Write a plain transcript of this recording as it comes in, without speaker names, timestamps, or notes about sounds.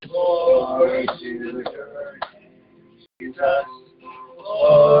Glory to your name, Jesus.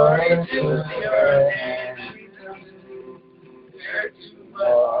 Glory to your name, Jesus. There to my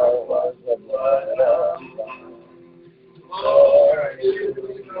heart was the blood of love. Glory to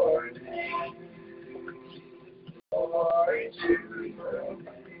your name. Glory to your name,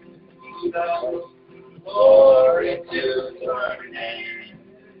 Jesus. Glory to your name.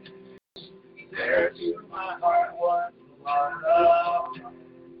 There to my heart was the blood of love.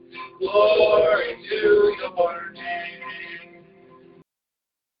 Glory to your name.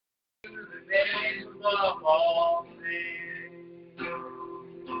 To the name of all names.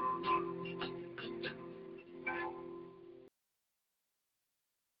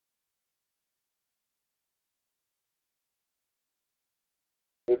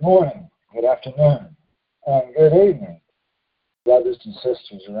 Good morning, good afternoon, and good evening, brothers and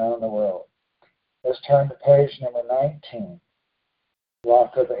sisters around the world. Let's turn to page number 19,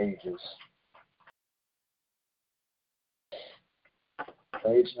 Rock of Ages.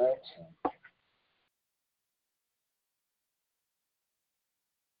 Page 19.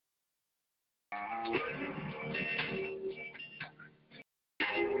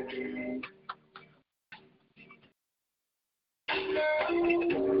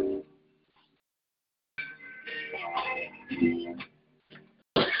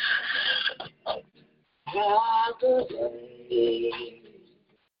 Rock of Ages,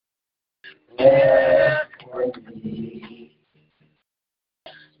 let me,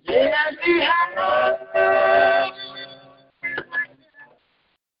 let me have Rock of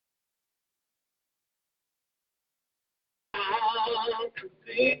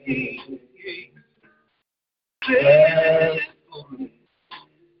Ages,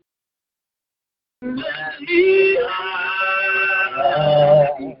 let me hide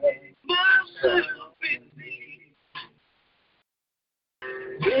myself in thee.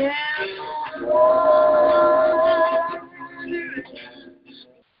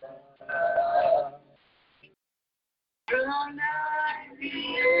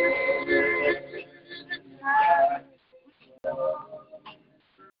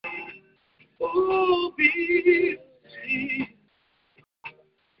 Oh, be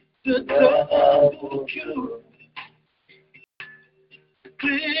the double cure,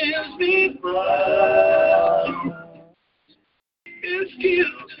 cleanse me from its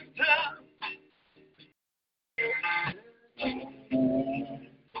guilt and time.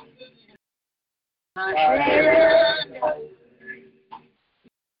 My friend,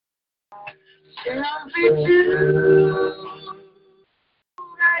 shall be true.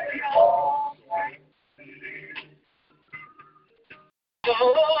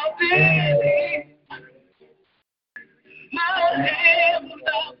 Oh, baby, my hand will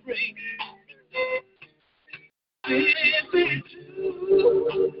not break. Baby,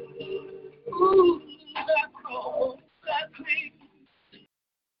 ooh, that cross, that clean.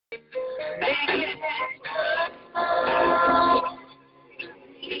 Make it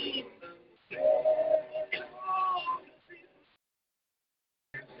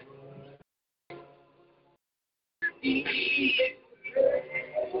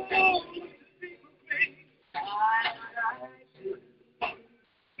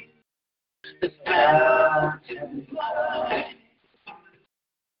the fountain blood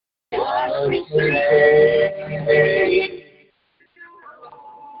was saved.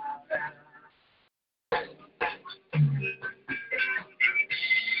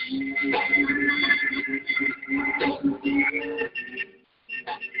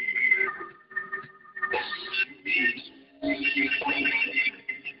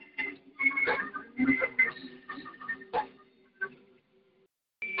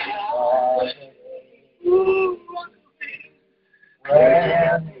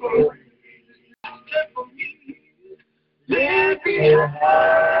 Let me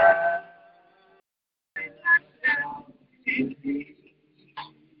hide myself in thee.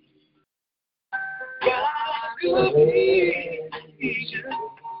 Rock of Ages,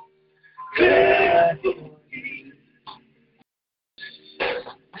 let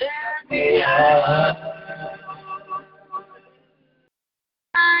me hide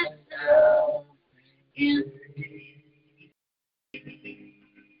myself in thee.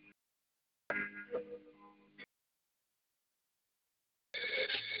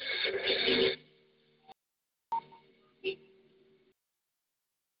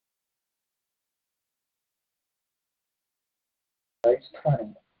 Page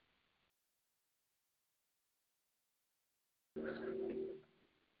 20.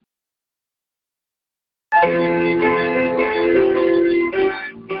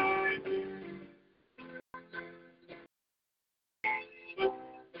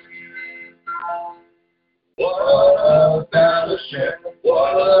 share.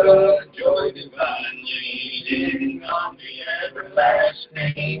 What a joy divine leading on the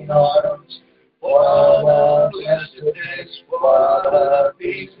everlasting arms. What a blessedness, what a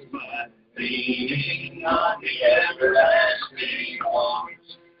peace divine leading on the everlasting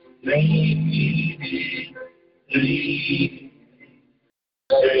arms. Leading, leading,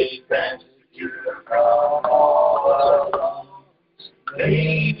 safe and secure from all alarms.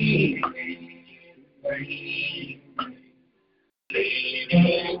 Leading, leading,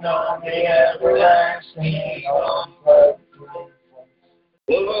 leading on the everlasting arms.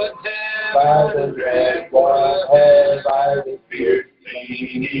 What by the dread, what by the fear,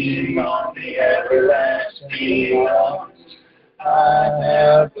 leading on the everlasting arms. I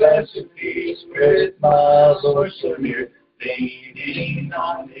have blessed peace with my Lord so near, leaning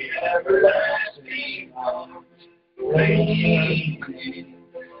on the everlasting arms. Leaning,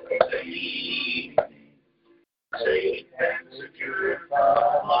 leaning, safe and secure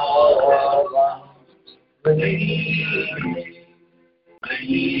from all alarms. Leaning,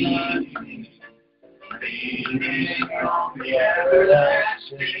 leaning, leaning on the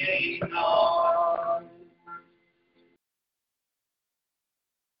everlasting arms.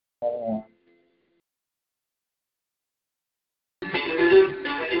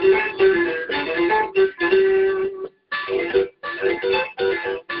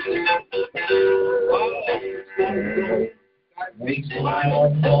 Makes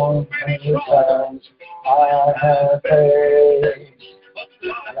one more many times I have faith.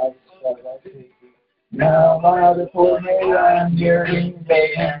 Now by the me I'm hearing the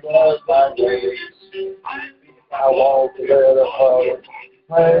end of my days. I walk a little harder,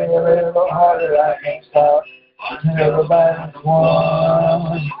 pray a little harder, I can't stop until the battle's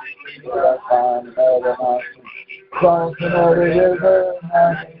won. Where I find another mountain, cross another river,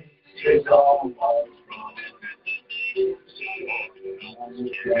 my is almost gone.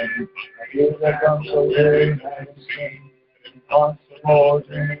 I feel like I'm so very medicine, impossible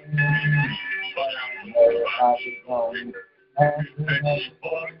dream. But I know how to go, and the next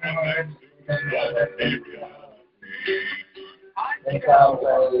morning, I think I'll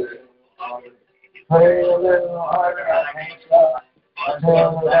pray a little harder, I can't stop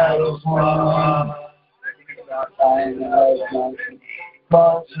until the battle's won. I find another mountain,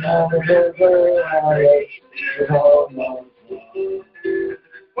 cross another river, my race is almost gone.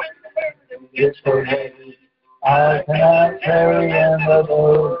 It's so heavy, I cannot carry, and the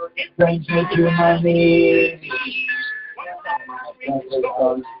Lord brings me to my knees.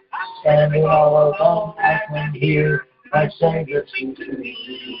 Standing all alone, I can hear my Savior speak to me.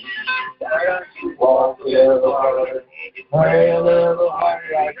 Walk a little harder, pray a little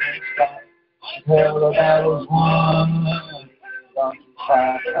harder, I can't stop until the battle's won. Don't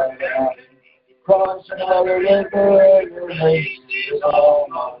climb another mountain, cross another river, your race is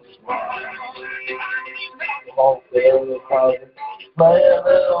almost won. Walk a little harder, pray a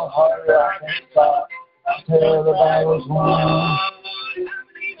little harder, I can't stop until the battle's won.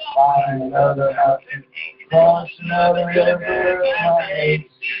 Find another mountain, cross another river, my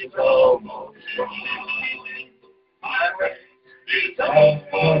race is almost won. My race is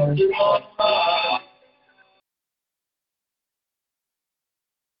almost won.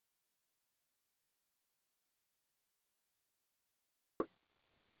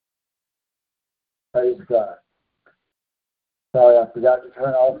 Praise God. Sorry, I forgot to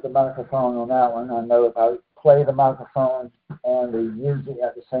turn off the microphone on that one. I know if I play the microphone and the music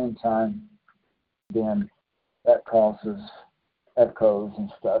at the same time, then that causes echoes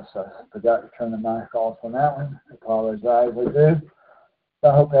and stuff. So I forgot to turn the mic off on that one. I apologize. I do.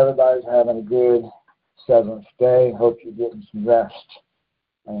 I hope everybody's having a good 7th day. Hope you're getting some rest.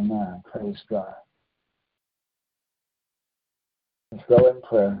 Amen. Praise God. Let's go in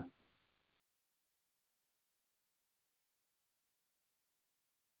prayer.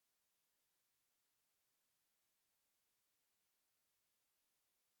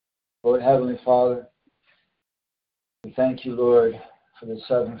 Lord Heavenly Father, we thank you, Lord, for the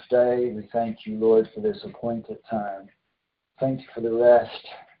 7th day. We thank you, Lord, for this appointed time. Thank you for the rest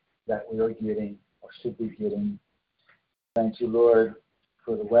that we are getting or should be getting. Thank you, Lord,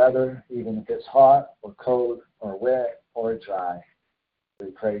 for the weather, even if it's hot or cold or wet or dry. We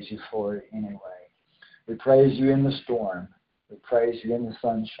praise you for it anyway. We praise you in the storm. We praise you in the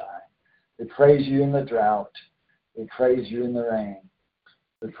sunshine. We praise you in the drought. We praise you in the rain.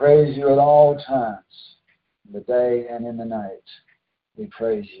 We praise you at all times, in the day and in the night. We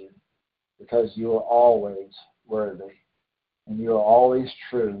praise you because you are always worthy, and you are always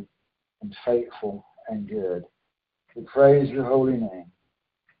true and faithful and good. We praise your holy name.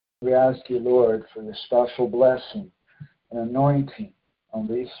 We ask you, Lord, for the special blessing an anointing on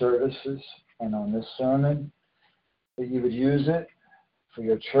these services and on this sermon, that you would use it for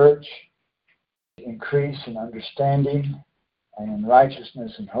your church to increase in understanding and in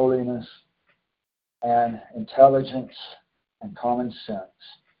righteousness and holiness and intelligence and common sense.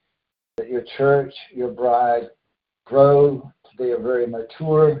 That your church, your bride, grow to be a very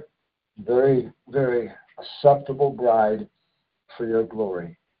mature, very, very acceptable bride for your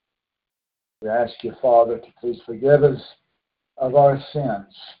glory. We ask you, Father, to please forgive us of our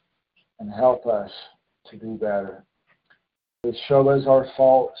sins and help us to do better. Please show us our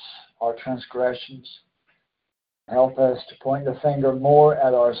faults, our transgressions. Help us to point the finger more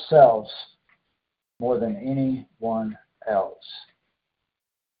at ourselves more than anyone else.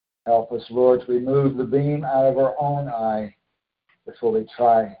 Help us, Lord, to remove the beam out of our own eye before we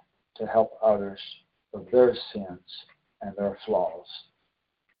try to help others with their sins and their flaws.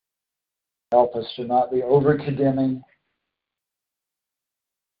 Help us to not be over-condemning,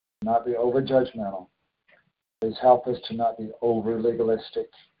 not be over-judgmental. Please help us to not be over-legalistic.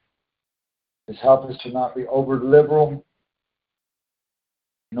 Please help us to not be over-liberal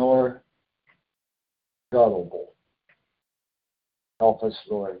nor gullible. Help us,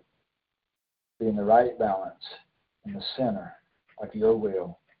 Lord, be in the right balance, in the center of your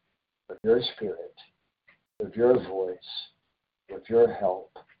will, of your spirit, of your voice, with your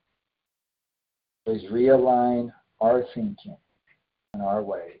help. Please realign our thinking and our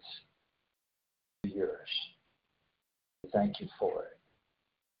ways to yours. We thank you for it.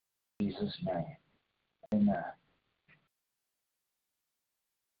 In Jesus' name. Amen.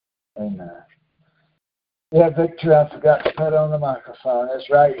 Amen. Yeah, Victor, I forgot to put on the microphone. It's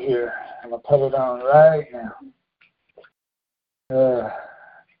right here. I'm going to put it on right now.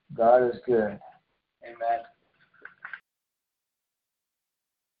 God is good. Amen.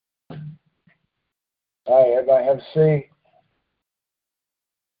 All right, everybody have a seat.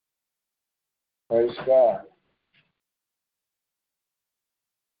 Praise God.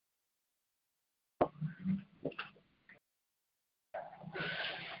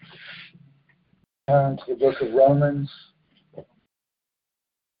 Turn to the book of Romans.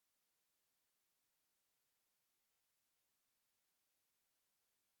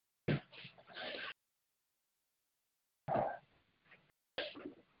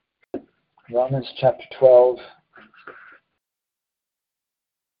 Romans chapter 12.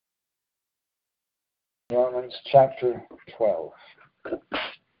 Romans chapter 12.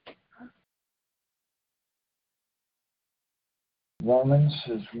 Romans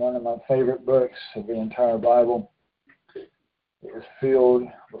is one of my favorite books of the entire Bible. It is filled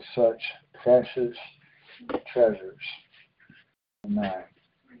with such precious treasures. Amen.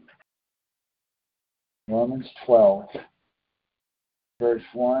 Romans 12, verse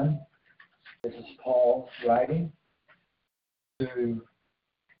 1. This is Paul writing to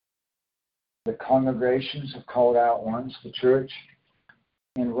the congregations of called out ones, the church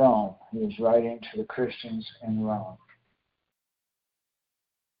in Rome. He is writing to the Christians in Rome.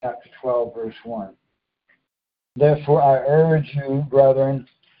 Chapter 12, verse 1. Therefore I urge you, brethren,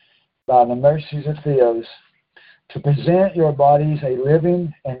 by the mercies of Theos, to present your bodies a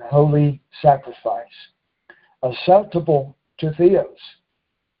living and holy sacrifice, acceptable to Theos,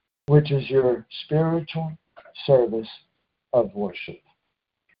 which is your spiritual service of worship.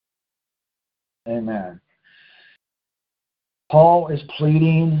 Amen. Paul is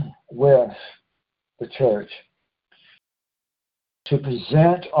pleading with the church to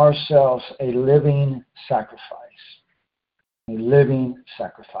present ourselves a living sacrifice,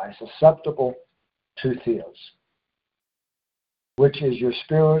 acceptable to Theos, which is your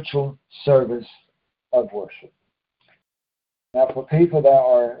spiritual service of worship. Now, for people that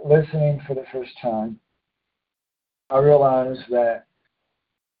are listening for the first time, I realize that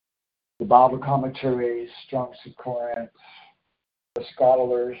the Bible commentaries, Strong's Concordance, the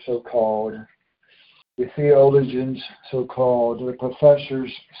scholars, so-called, the theologians, so-called, the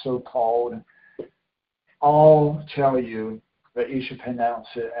professors, so-called, all tell you that you should pronounce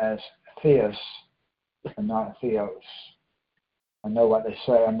it as Theos and not Theos. I know what they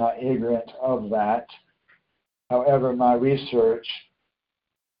say. I'm not ignorant of that. However, my research,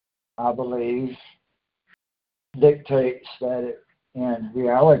 I believe, dictates that in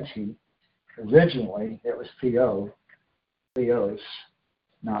reality, originally, it was Theos,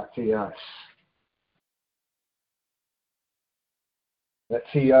 not Theos. That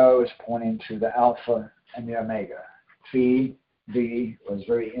Theo is pointing to the Alpha and the Omega. V was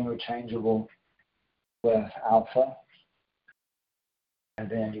very interchangeable with Alpha. And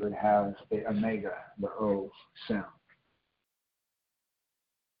then you would have the Omega, the O sound.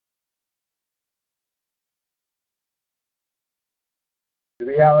 The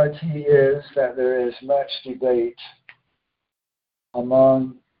reality is that there is much debate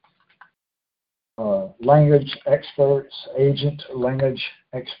among language experts, agent language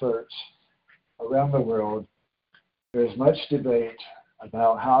experts around the world. There is much debate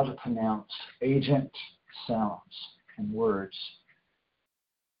about how to pronounce agent sounds and words.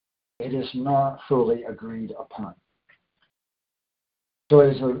 It is not fully agreed upon. So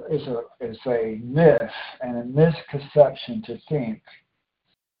it's a myth and a misconception to think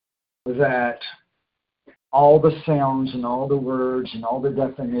that all the sounds and all the words and all the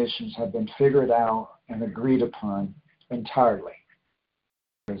definitions have been figured out and agreed upon entirely.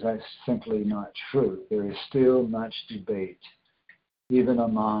 Because that's simply not true. There is still much debate, even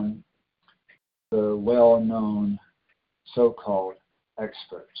among the well-known so-called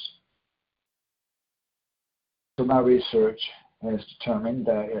experts. So my research has determined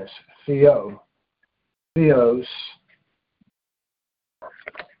that it's theos,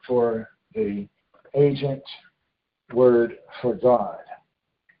 for the agent word for God.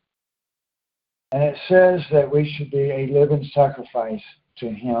 And it says that we should be a living sacrifice to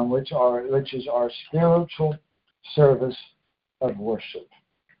Him, which is our spiritual service of worship.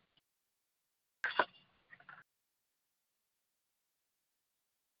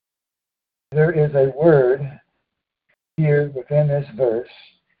 There is a word here within this verse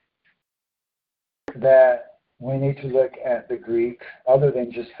that we need to look at the Greek, other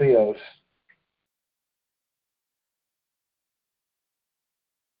than just theos.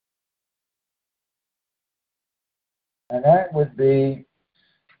 And that would be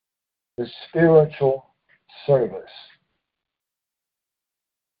the spiritual service.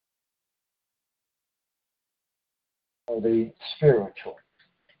 Or the spiritual.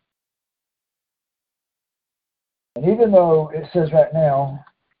 And even though it says right now,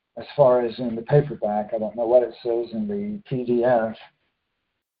 as far as in the paperback, I don't know what it says in the PDF, it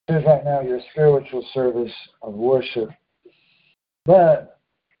says right now your spiritual service of worship. But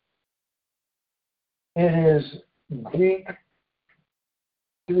it is Greek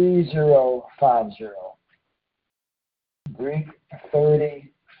 3050. Greek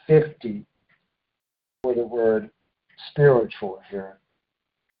 3050 for the word spiritual here.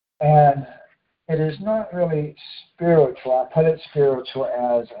 And it is not really spiritual. I put it spiritual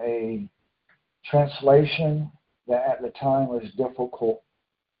as a translation that at the time was difficult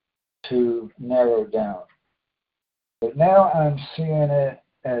to narrow down. But now I'm seeing it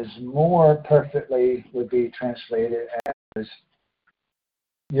as more perfectly would be translated as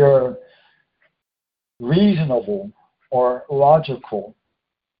your reasonable or logical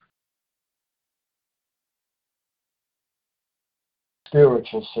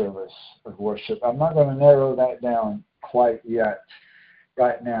spiritual service of worship. I'm not going to narrow that down quite yet,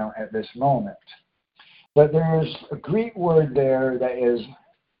 right now, at this moment. But there's a Greek word there that is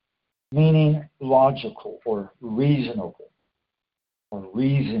meaning logical or reasonable or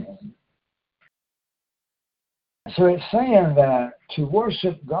reasoning. So it's saying that to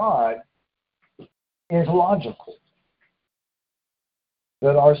worship God is logical.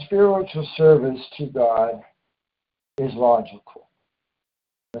 That our spiritual service to God is logical.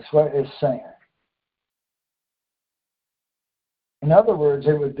 That's what it's saying. In other words,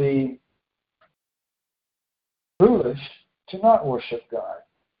 it would be foolish to not worship God.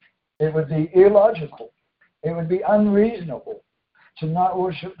 It would be illogical. It would be unreasonable to not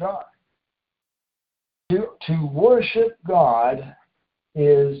worship God. To worship God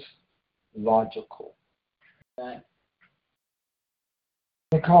is logical.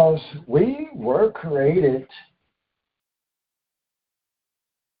 Because we were created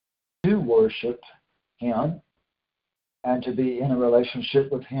to worship Him and to be in a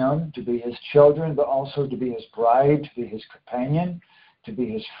relationship with Him, to be His children, but also to be His bride, to be His companion, to be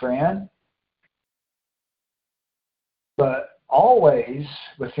His friend. But always,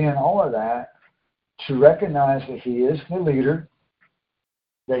 within all of that, to recognize that He is the leader,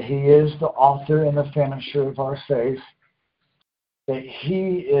 that He is the author and the finisher of our faith, that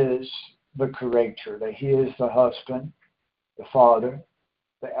He is the creator, that He is the husband, the father,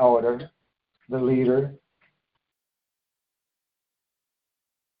 the elder, the leader.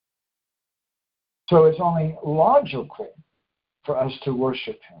 So it's only logical for us to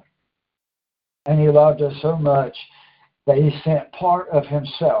worship Him. And He loved us so much that He sent part of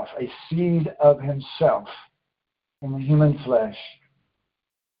Himself, a seed of Himself in the human flesh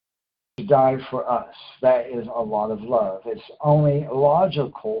to die for us. That is a lot of love. It's only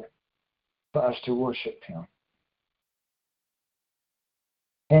logical for us to worship Him.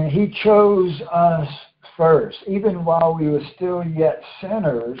 And He chose us first. Even while we were still yet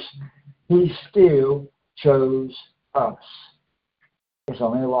sinners, He still chose us. It's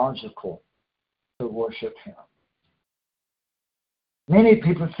only logical to worship Him. Many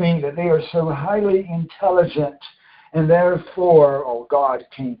people think that they are so highly intelligent and therefore, oh, God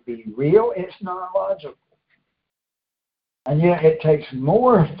can't be real. It's not logical. And yet it takes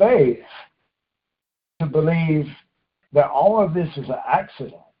more faith to believe that all of this is an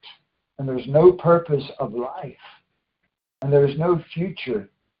accident and there's no purpose of life and there's no future,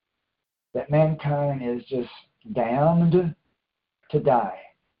 that mankind is just damned to die,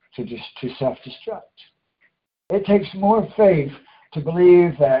 to self-destruct. It takes more faith to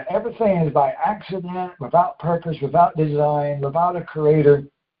believe that everything is by accident, without purpose, without design, without a creator.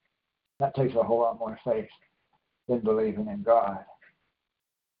 That takes a whole lot more faith than believing in God.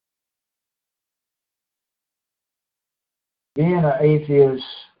 Being an atheist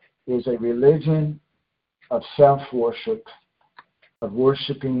is a religion of self-worship, of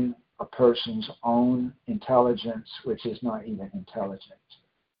worshiping a person's own intelligence, which is not even intelligent.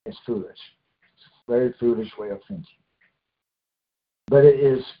 It's foolish. It's a very foolish way of thinking. But it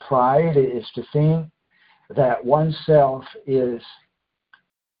is pride. It is to think that oneself is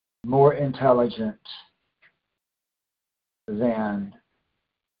more intelligent than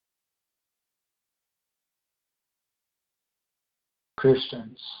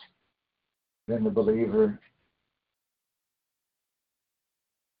Christians, than the believer.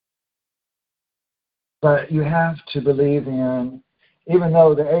 But you have to believe in, even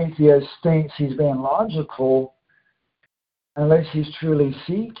though the atheist thinks he's being logical, unless he's truly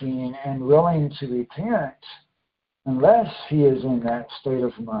seeking and willing to repent, unless he is in that state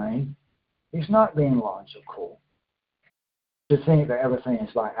of mind, he's not being logical. To think that everything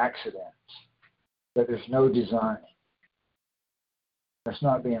is by accident, that there's no design. That's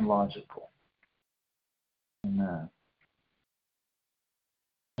not being logical. And,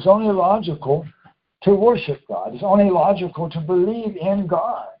 it's only logical to worship God. It's only logical to believe in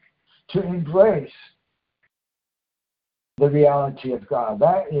God, to embrace the reality of God.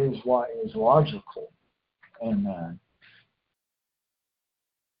 That is what is logical. Amen.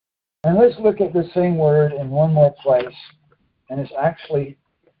 And let's look at the same word in one more place. And it's actually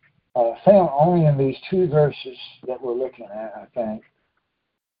found only in these two verses that we're looking at, I think.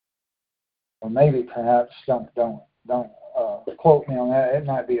 Or maybe perhaps don't quote me on that. It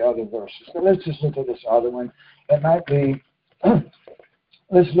might be other verses. But let's just look at this other one. It might be,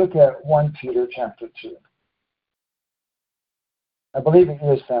 let's look at 1 Peter chapter 2. I believe it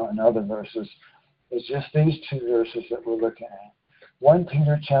is found in other verses. It's just these two verses that we're looking at. 1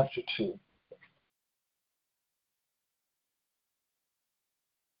 Peter chapter 2.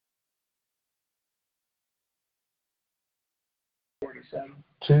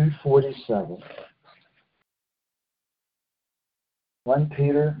 $247. 1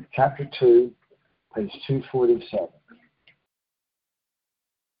 Peter chapter 2, page 247.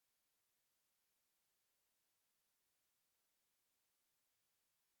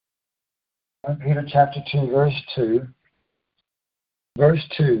 Peter chapter 2, verse 2. Verse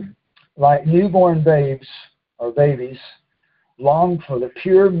 2. Like newborn babes or babies, long for the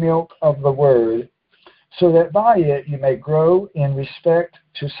pure milk of the word, so that by it you may grow in respect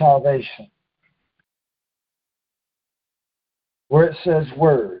to salvation. Where it says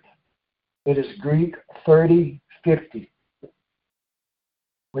word, it is Greek 3050,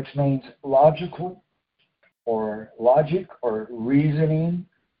 which means logical or logic or reasoning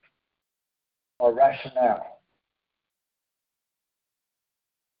or rationale.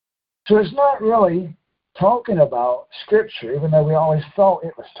 So it's not really talking about Scripture, even though we always thought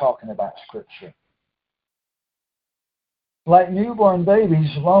it was talking about Scripture. Like newborn babies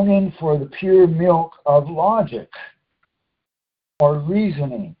longing for the pure milk of logic or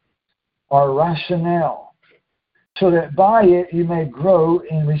reasoning or rationale, so that by it you may grow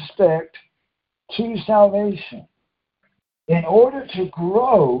in respect to salvation. In order to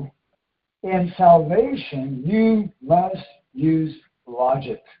grow in salvation, you must use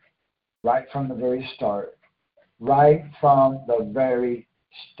logic right from the very start. Right from the very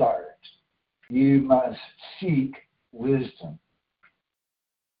start. You must seek wisdom.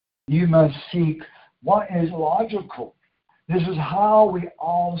 You must seek what is logical. This is how we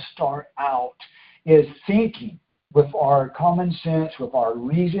all start out, is thinking with our common sense, with our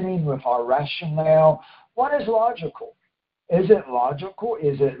reasoning, with our rationale. What is logical? Is it logical?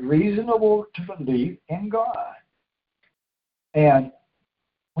 Is it reasonable to believe in God? And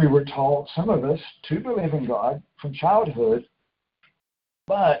we were taught, some of us, to believe in God from childhood,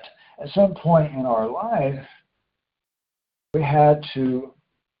 but at some point in our life, we had to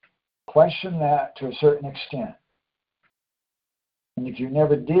question that to a certain extent. And if you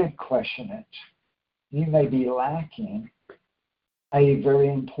never did question it, you may be lacking a very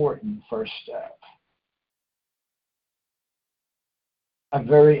important first step. A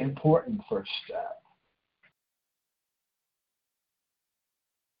very important first step.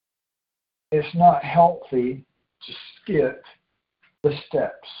 It's not healthy to skip the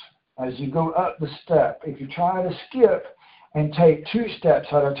steps. As you go up the step, if you try to skip and take 2 steps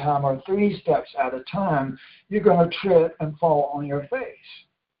at a time or 3 steps at a time, you're going to trip and fall on your face.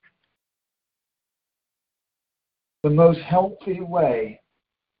 The most healthy way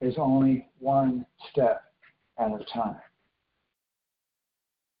is only 1 step at a time.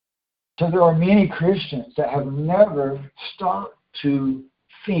 So there are many Christians that have never stopped to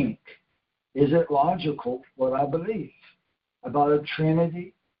think, is it logical what I believe about a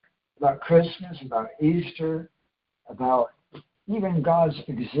Trinity, about Christmas, about Easter, about even God's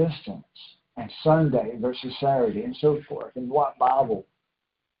existence, and Sunday versus Saturday, and so forth, and what Bible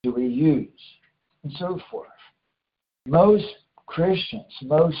do we use, and so forth. Most Christians,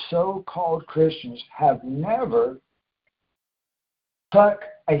 most so-called Christians, have never took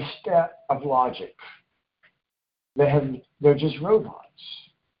a step of logic. They're just robots.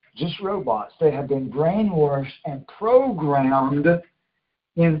 Just robots. They have been brainwashed and programmed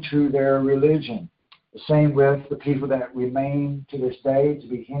into their religion. The same with the people that remain to this day to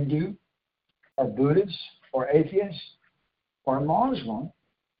be Hindu, or Buddhist, or atheist, or Muslim,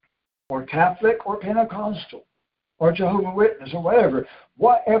 or Catholic, or Pentecostal, or Jehovah's Witness, or whatever.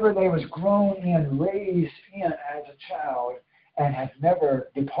 Whatever they was grown in, raised in as a child, and have never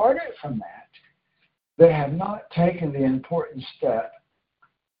departed from that, they have not taken the important step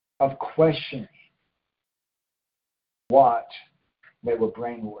of questioning what they were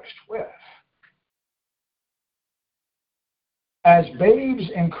brainwashed with. As babes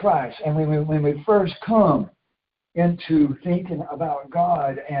in Christ, and when we first come into thinking about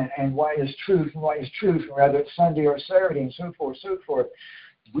God and what is truth and what is truth, whether it's Sunday or Saturday and so forth,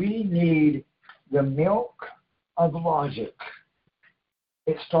 we need the milk of logic.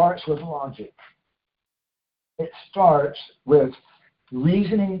 It starts with logic. It starts with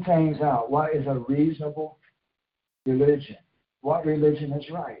reasoning things out. What is a reasonable religion? What religion is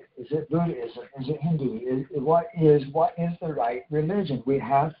right? Is it Buddhism? Is it Hindu? What is the right religion? We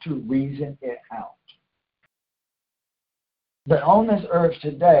have to reason it out. But on this earth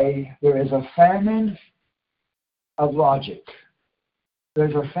today, there is a famine of logic.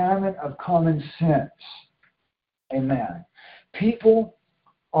 There's a famine of common sense. Amen. People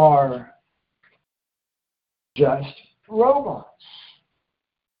are just robots.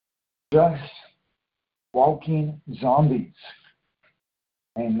 Just walking zombies.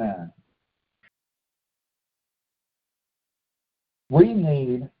 Amen. We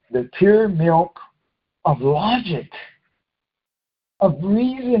need the pure milk of logic, of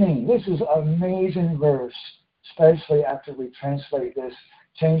reasoning. This is an amazing verse, especially after we translate this,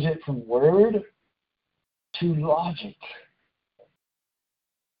 change it from word to logic.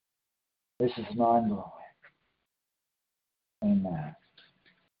 This is mind-blowing. Amen.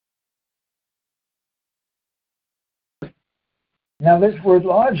 Now this word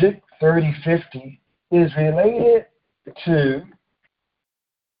logic, 3050, is related to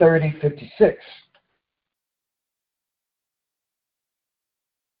 3056.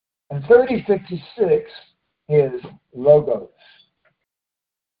 And 3056 is logos.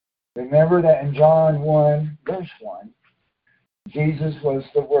 Remember that in John 1, verse 1, Jesus was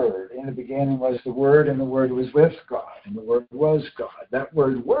the Word. In the beginning was the Word, and the Word was with God, and the Word was God. That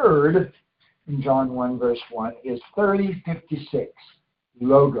word in John 1, verse 1 is 3056,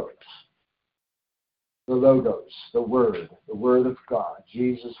 logos. The logos, the Word of God.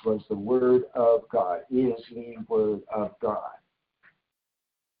 Jesus was the Word of God, is the Word of God.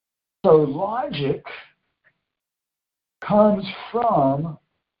 So logic comes from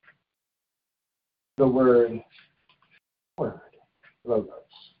the word, logos.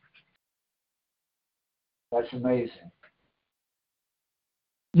 That's amazing.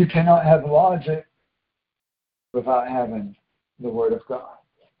 You cannot have logic without having the Word of God.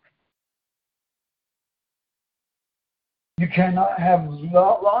 You cannot have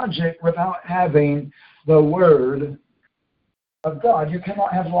logic without having the Word of God. You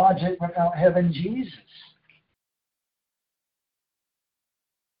cannot have logic without having Jesus.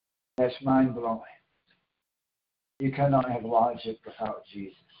 That's mind-blowing. You cannot have logic without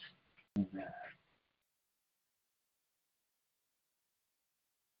Jesus. Amen.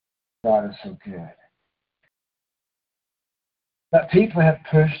 God is so good. But people have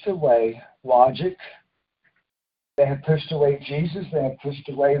pushed away logic. They have pushed away Jesus. They have pushed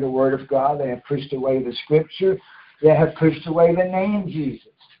away the Word of God. They have pushed away the Scripture. They have pushed away the name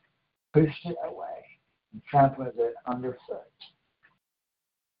Jesus. Pushed it away and trampled it underfoot.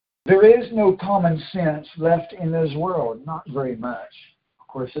 There is no common sense left in this world, not very much. Of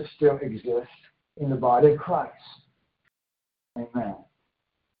course, it still exists in the body of Christ. Amen.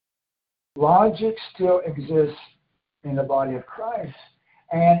 Logic still exists in the body of Christ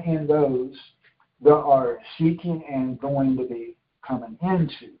and in those that are seeking and going to be coming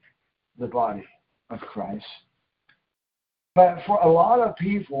into the body of Christ. But for a lot of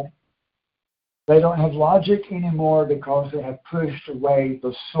people, they don't have logic anymore because they have pushed away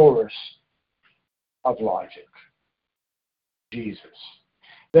the source of logic, Jesus.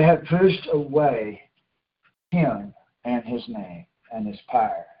 They have pushed away Him and His name and His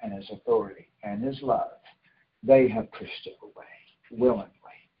power and His authority and His love. They have pushed it away willingly.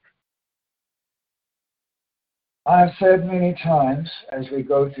 I've said many times as we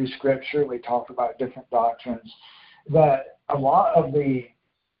go through Scripture, we talk about different doctrines, that a lot of the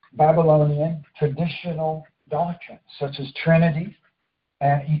Babylonian traditional doctrines, such as Trinity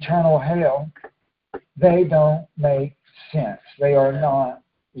and eternal hell, they don't make sense. They are not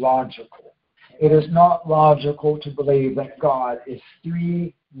logical. It is not logical to believe that God is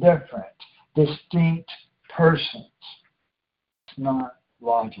three different, distinct persons. It's not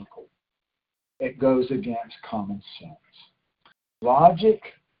logical. It goes against common sense. Logic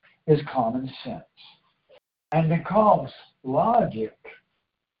is common sense. And because logic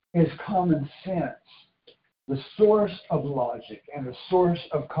is common sense, the source of logic and the source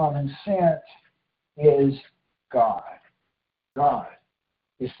of common sense is God. God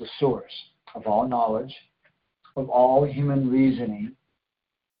is the source of all knowledge, of all human reasoning,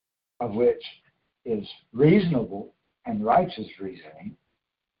 of which is reasonable and righteous reasoning.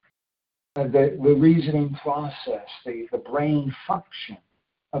 The reasoning process, the brain function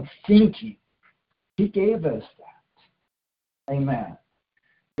of thinking, He gave us that. Amen.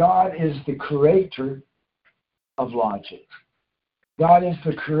 God is the creator of logic. God is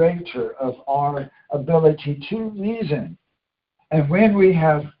the creator of our ability to reason. And when we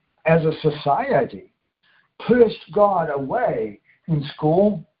have, as a society, pushed God away in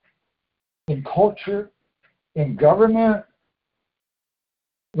school, in culture, in government,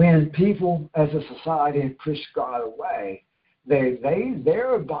 when people as a society have pushed God away, they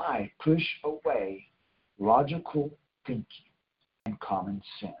thereby push away logical thinking and common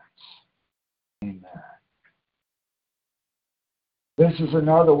sense. Amen. This is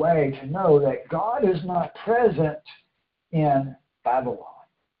another way to know that God is not present in Babylon.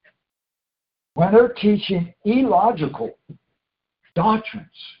 When they're teaching illogical doctrines,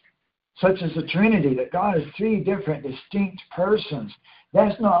 such as the Trinity, that God is three different distinct persons,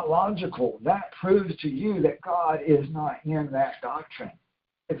 that's not logical. That proves to you that God is not in that doctrine.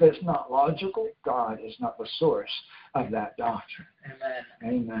 If it's not logical, God is not the source of that doctrine.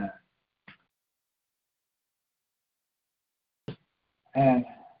 Amen. Amen. And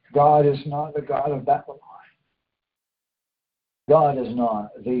God is not the God of Babylon. God is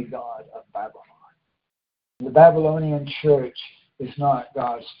not the God of Babylon. The Babylonian church is not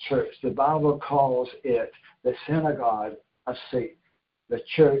God's church. The Bible calls it the synagogue of Satan, the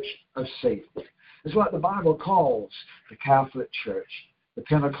church of Satan. It's what the Bible calls the Catholic Church, the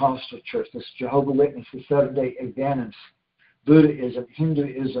Pentecostal Church, the Jehovah's Witness, the Seventh-day Adventists, Buddhism,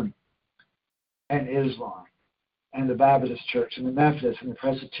 Hinduism, and Islam, and the Baptist Church, and the Methodist, and the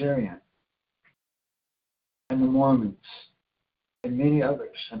Presbyterian, and the Mormons, and many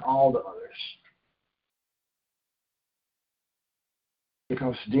others, and all the others.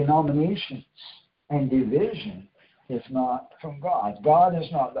 Because denominations and division is not from God. God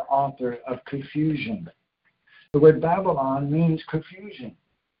is not the author of confusion. The word Babylon means confusion.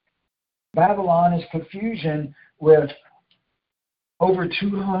 Babylon is confusion with over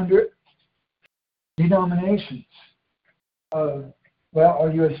 200 denominations. Well, are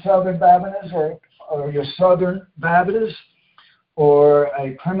you a Southern Baptist, or are you a Southern Baptist, or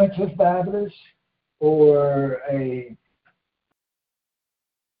a Primitive Baptist, or a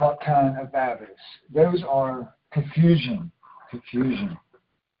what kind of Baptist? Those are confusion. Confusion.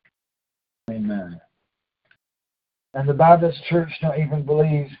 Amen. And the Baptist church don't even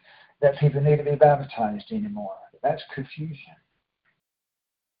believe that people need to be baptized anymore. That's confusion.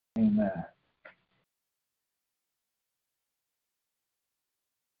 Amen.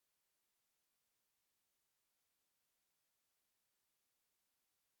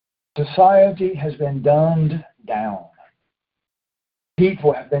 Society has been dumbed down.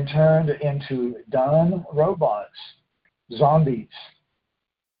 People have been turned into dumb robots, zombies.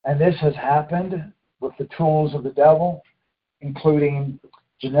 And this has happened with the tools of the devil, including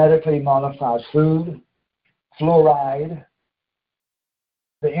genetically modified food, fluoride,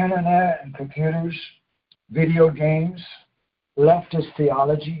 the internet and computers, video games, leftist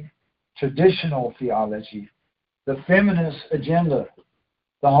theology, traditional theology, the feminist agenda,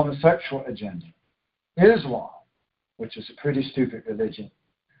 the homosexual agenda, Islam, which is a pretty stupid religion,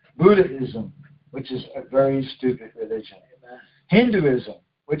 Buddhism, which is a very stupid religion, Hinduism,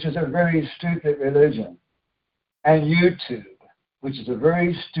 which is a very stupid religion, and YouTube, which is a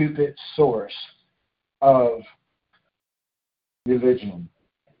very stupid source of religion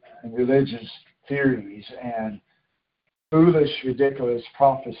and religious theories and foolish, ridiculous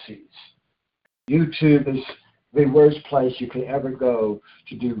prophecies. YouTube is the worst place you could ever go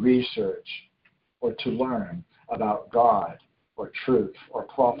to do research or to learn about God or truth or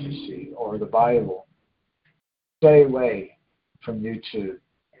prophecy or the Bible. Stay away from YouTube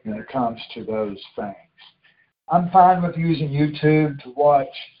when it comes to those things. I'm fine with using YouTube to watch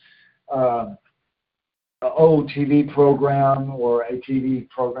an old TV program or a TV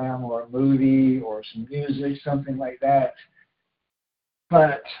program or a movie or some music, something like that.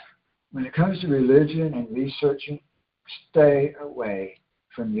 But when it comes to religion and researching, stay away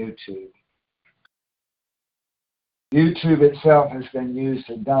from YouTube. YouTube itself has been used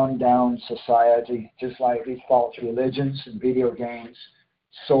to dumb down society, just like these false religions and video games,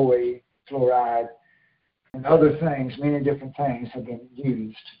 soy, fluoride, and other things, many different things have been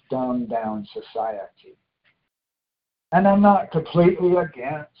used to dumb down society. And I'm not completely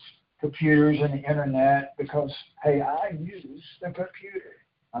against computers and the internet because, hey, I use the computer.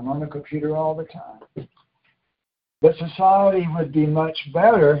 I'm on the computer all the time. But society would be much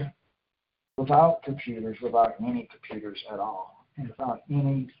better without computers, without any computers at all, and without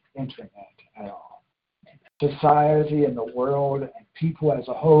any internet at all. Society and the world and people as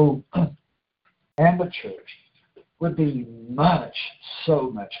a whole and the church would be so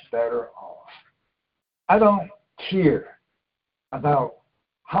much better off. I don't care about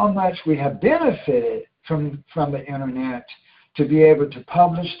how much we have benefited from the internet to be able to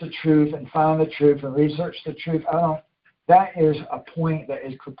publish the truth and find the truth and research the truth. That is a point that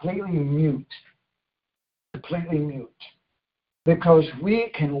is completely mute. Completely mute. Because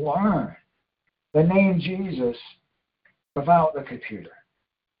we can learn the name Jesus without the computer.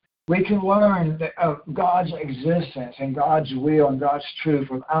 We can learn God's existence and God's will and God's truth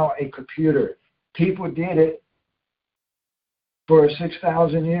without a computer. People did it for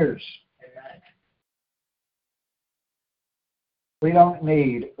 6,000 years. We don't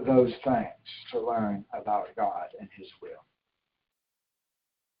need those things to learn about God and His will.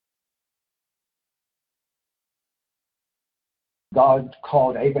 God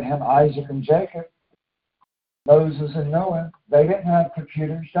called Abraham, Isaac, and Jacob, Moses and Noah. They didn't have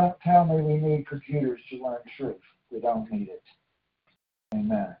computers. Don't tell me we need computers to learn truth. We don't need it.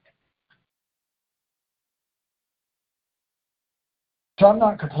 Amen. So I'm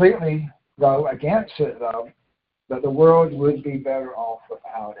not completely, though, against it, though, but the world would be better off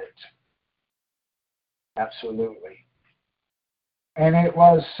without it. Absolutely. And it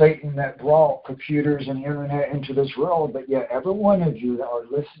was Satan that brought computers and internet into this world, but yet every one of you that are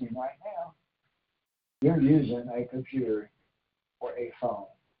listening right now, you're using a computer or a phone,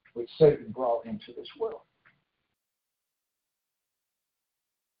 which Satan brought into this world.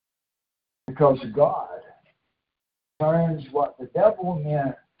 Because God turns what the devil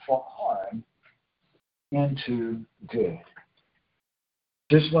meant for harm into good.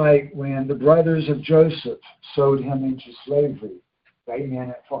 Just like when the brothers of Joseph sold him into slavery, they meant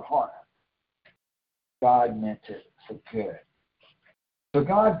it for harm. God meant it for good. So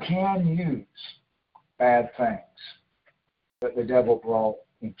God can use bad things that the devil brought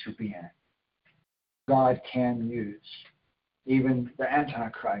into being. God can use even the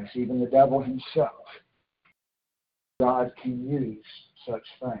Antichrist, even the devil himself. God can use such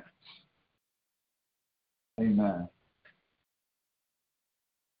things. Amen.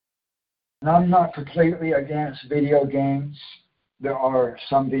 And I'm not completely against video games. There are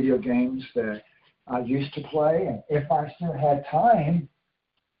some video games that I used to play, and if I still had time,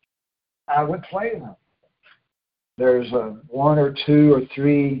 I would play them. There's one or two or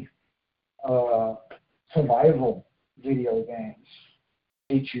three survival video games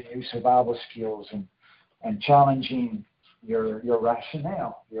teaching you survival skills and challenging your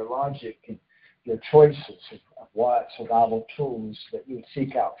rationale, your logic, and your choices of what survival tools that you would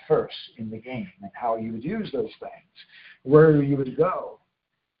seek out first in the game and how you would use those things, where you would go,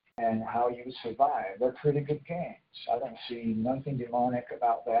 and how you would survive. They're pretty good games. I don't see nothing demonic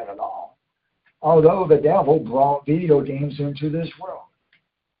about that at all. Although the devil brought video games into this world.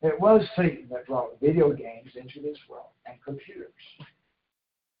 It was Satan that brought video games into this world and computers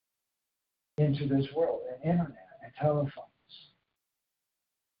into this world and internet and telephones.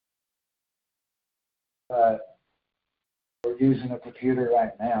 But we're using a computer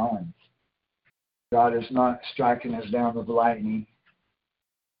right now, and God is not striking us down with lightning.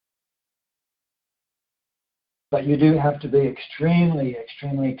 But you do have to be extremely,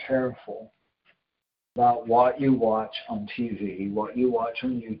 extremely careful about what you watch on TV, what you watch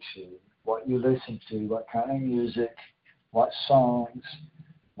on YouTube, what you listen to, what kind of music, what songs,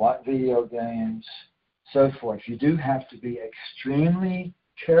 what video games, so forth. You do have to be extremely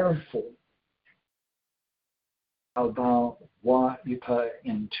careful about what you put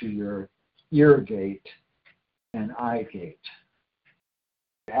into your ear gate and eye gate.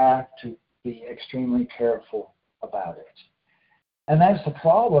 You have to be extremely careful about it. And that's the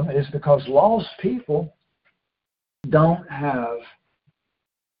problem, is because lost people don't have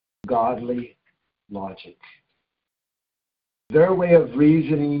godly logic. Their way of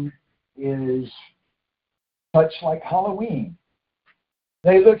reasoning is much like Halloween.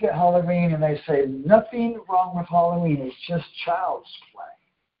 They look at Halloween and they say, nothing wrong with Halloween, it's just child's play.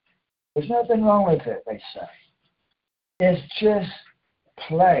 There's nothing wrong with it, they say. It's just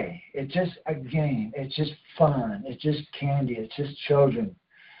play. It's just a game. It's just fun. It's just candy. It's just children.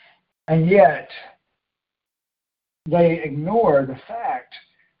 And yet, they ignore the fact,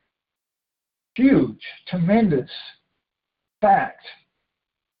 huge, tremendous fact,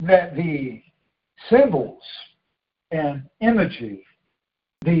 that the symbols and imagery,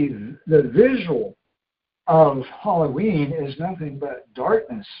 the visual of Halloween is nothing but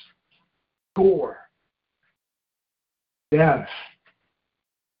darkness, gore, death,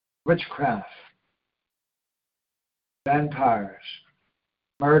 witchcraft, vampires,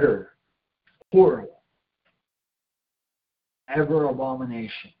 murder, horrible, ever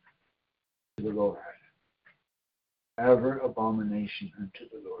abomination to the Lord. Ever abomination unto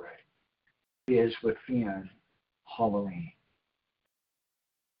the Lord is within Halloween.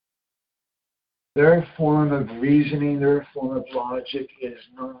 Their form of reasoning, their form of logic is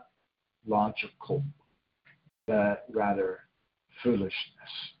not logical, but rather foolishness.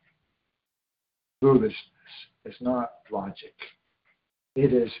 Foolishness is not logic.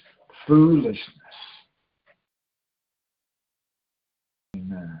 It is foolishness.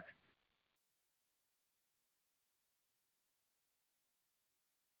 Amen.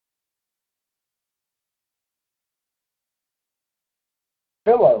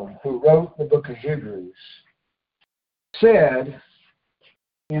 Philo, who wrote the book of Hebrews, said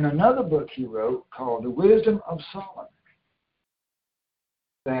in another book he wrote called The Wisdom of Solomon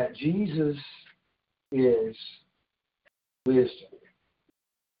that Jesus is wisdom.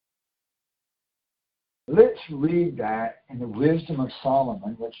 Let's read that in the Wisdom of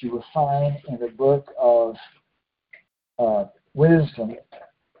Solomon, which you will find in the book of Wisdom.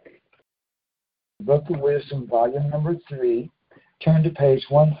 The Book of Wisdom, volume number 3. Turn to page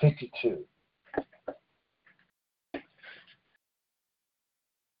 152.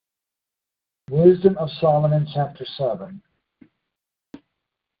 Wisdom of Solomon, chapter 7.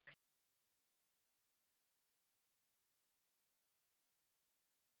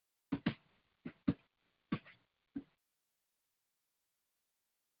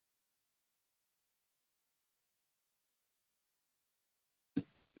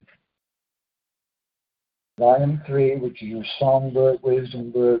 Volume 3, which is your Psalm book, Wisdom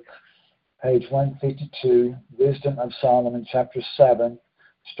book, page 152, Wisdom of Solomon, chapter 7,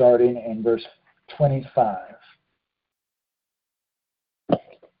 starting in verse 25.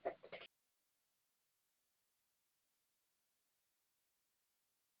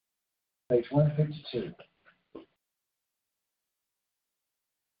 Page 152.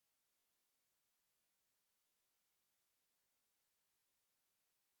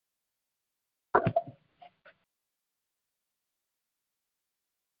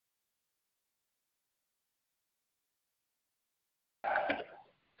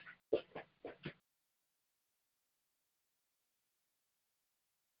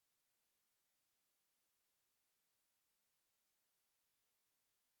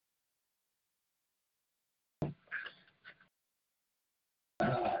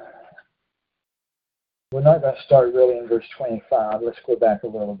 We're not going to start really in verse 25. Let's go back a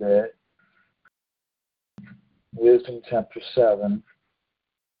little bit. Wisdom chapter 7.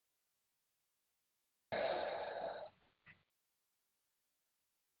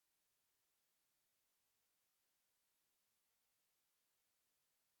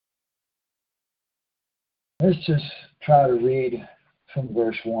 Let's just try to read from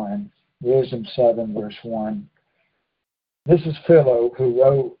verse 1. Wisdom 7, verse 1. This is Philo, who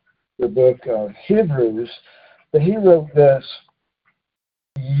wrote the book of Hebrews, but he wrote this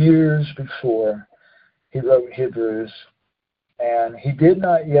years before he wrote Hebrews, and he did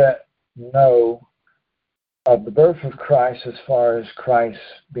not yet know of the birth of Christ as far as Christ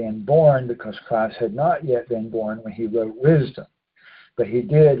being born, because Christ had not yet been born when he wrote Wisdom. But he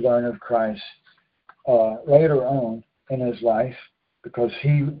did learn of Christ later on in his life, because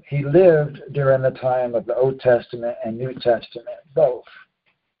he lived during the time of the Old Testament and New Testament, both.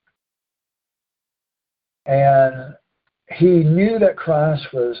 And he knew that Christ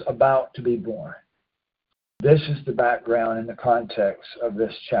was about to be born. This is the background and the context of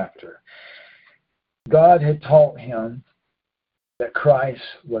this chapter. God had taught him that Christ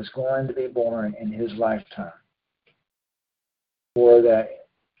was going to be born in his lifetime, or that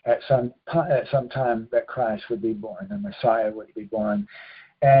at some time that Christ would be born, the Messiah would be born.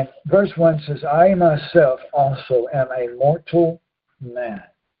 And verse 1 says, I myself also am a mortal man.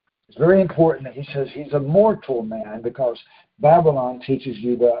 It's very important that he says he's a mortal man, because Babylon teaches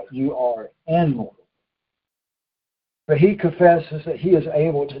you that you are immortal. But he confesses that he is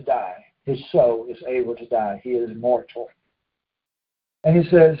able to die. His soul is able to die. He is mortal. And he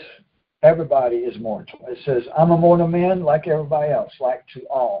says, everybody is mortal. It says, I'm a mortal man like everybody else, like to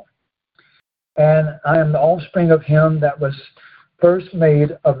all. And I am the offspring of him that was first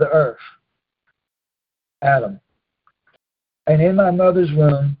made of the earth, Adam. And in my mother's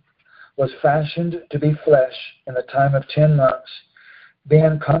womb was fashioned to be flesh in the time of 10 months,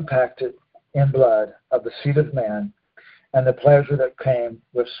 being compacted in blood of the seed of man, and the pleasure that came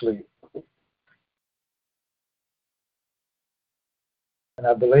with sleep. And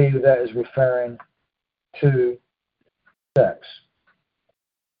I believe that is referring to sex.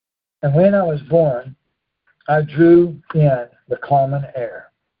 And when I was born, I drew in the common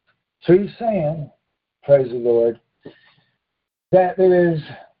air. So he's saying, praise the Lord, that there is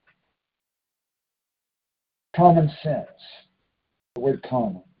common sense, the word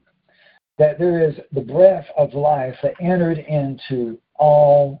common, that there is the breath of life that entered into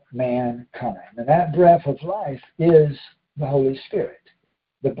all mankind. And that breath of life is the Holy Spirit.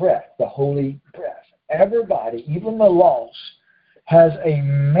 The breath, the holy breath. Everybody, even the lost, has a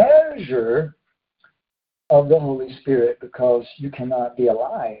measure of the Holy Spirit, because you cannot be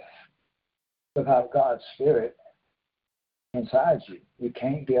alive without God's Spirit inside you. You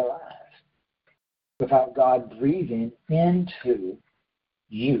can't be alive without God breathing into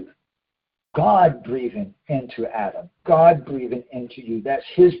you. God breathing into Adam. God breathing into you. That's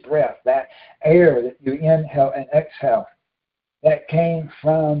his breath, that air that you inhale and exhale. That came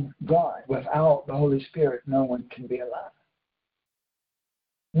from God. Without the Holy Spirit, no one can be alive.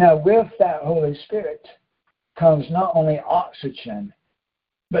 Now, with that Holy Spirit comes not only oxygen,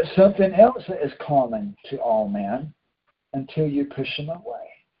 but something else that is common to all men until you push them away.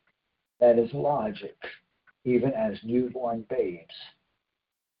 That is logic, even as newborn babes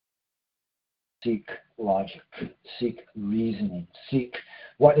seek logic, seek reasoning, seek,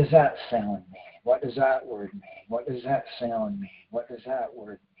 what does that sound mean? What does that word mean? What does that sound mean? What does that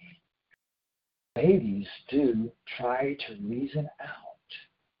word mean? Babies do try to reason out.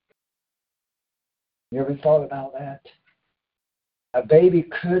 You ever thought about that? A baby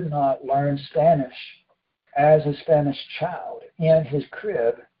could not learn Spanish as a Spanish child in his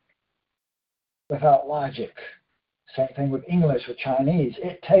crib without logic. Same thing with English or Chinese.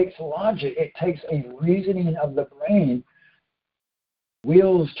 It takes logic. It takes a reasoning of the brain.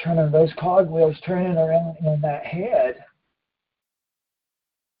 Wheels turning, those cogwheels turning around in that head,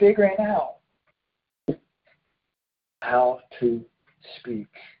 figuring out how to speak,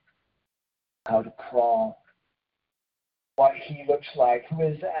 how to crawl, what he looks like. Who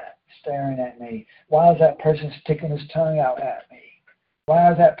is that staring at me? Why is that person sticking his tongue out at me?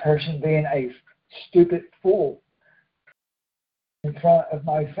 Why is that person being a stupid fool in front of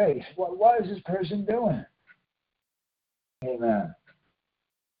my face? What is this person doing? Amen.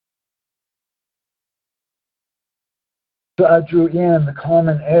 So I drew in the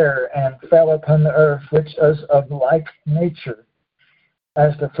common air and fell upon the earth, which is of like nature,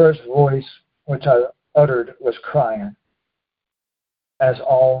 as the first voice which I uttered was crying, as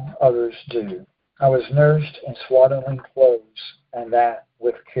all others do. I was nursed in swaddling clothes, and that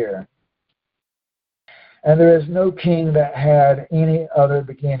with care. And there is no king that had any other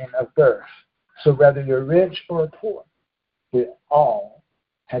beginning of birth. So whether you're rich or poor, we all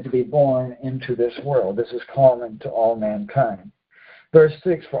had to be born into this world. This is common to all mankind. Verse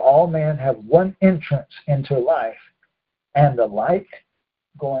 6, for all men have one entrance into life, and the like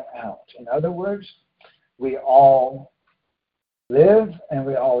going out. In other words, we all live and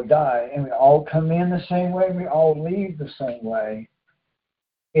we all die, and we all come in the same way, and we all leave the same way.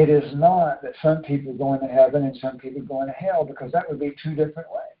 It is not that some people go into heaven and some people go into hell, because that would be two different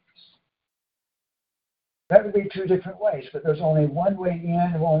ways. That would be two different ways, but there's only one way in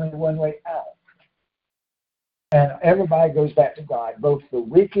and only one way out. And everybody goes back to God, both the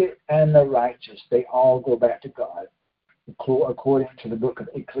wicked and the righteous. They all go back to God, according to the book of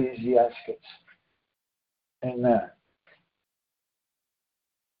Ecclesiastes. Amen.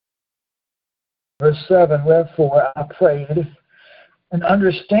 Verse 7, wherefore I prayed, and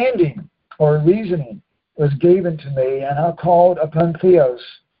understanding or reasoning was given to me, and I called upon Theos,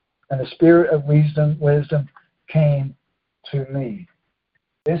 and the spirit of wisdom came to me.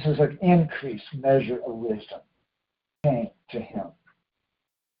 This is an increased measure of wisdom came to him.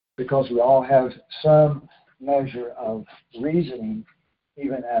 Because we all have some measure of reasoning,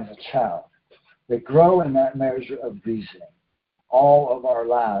 even as a child. We grow in that measure of reasoning all of our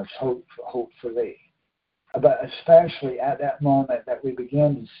lives, hopefully. But especially at that moment that we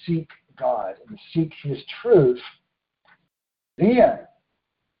begin to seek God and seek His truth, then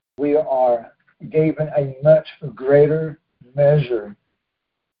we are given a much greater measure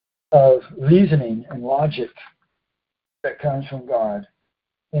of reasoning and logic that comes from God,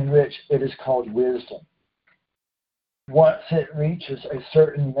 in which it is called wisdom. Once it reaches a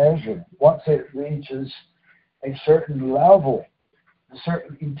certain measure, once it reaches a certain level, a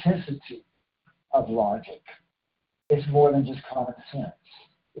certain intensity of logic, it's more than just common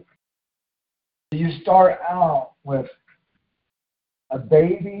sense. You start out with a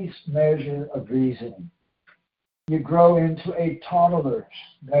baby's measure of reasoning. You grow into a toddler's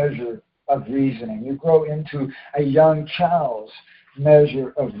measure of reasoning. You grow into a young child's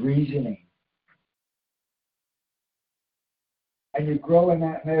measure of reasoning. And you grow in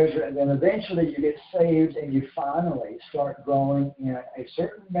that measure, and then eventually you get saved, and you finally start growing in a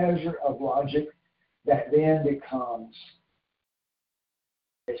certain measure of logic that then becomes,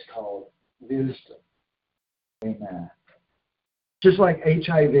 it's called wisdom. Amen. Just like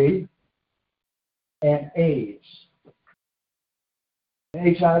HIV and AIDS.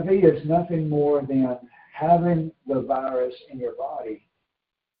 HIV is nothing more than having the virus in your body,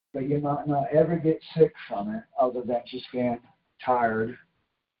 but you might not ever get sick from it other than just being tired,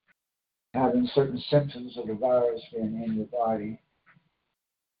 having certain symptoms of the virus being in your body.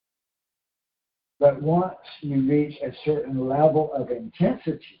 But once you reach a certain level of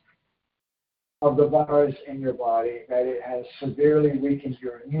intensity of the virus in your body, that it has severely weakened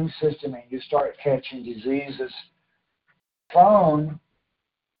your immune system and you start catching diseases from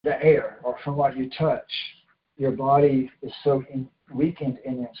the air or from what you touch, your body is so weakened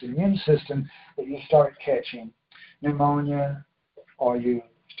in its immune system that you start catching pneumonia, or you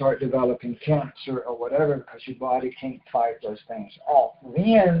start developing cancer or whatever, because your body can't fight those things off.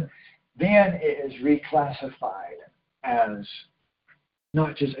 Then it is reclassified as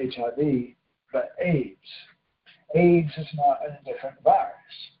not just HIV, but AIDS. AIDS is not a different virus.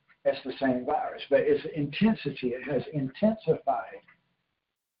 It's the same virus, but its intensity, it has intensified.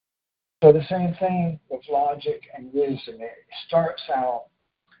 So the same thing with logic and wisdom. It starts out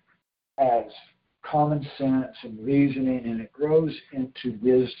as common sense and reasoning, and it grows into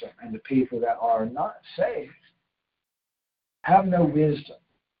wisdom. And the people that are not saved have no wisdom.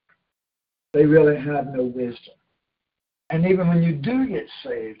 They really have no wisdom. And even when you do get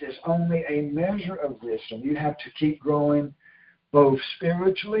saved, it's only a measure of wisdom. You have to keep growing both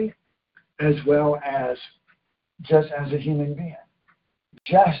spiritually as well as just as a human being.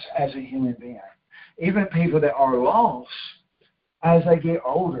 Just as a human being. Even people that are lost, as they get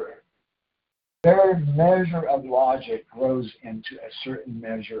older, their measure of logic grows into a certain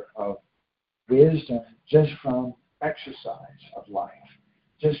measure of wisdom just from exercise of life,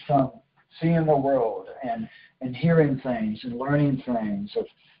 just from seeing the world and hearing things and learning things of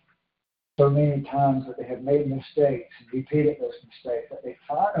so many times that they have made mistakes and repeated those mistakes, that they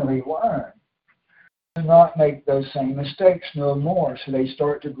finally learn to not make those same mistakes no more. So they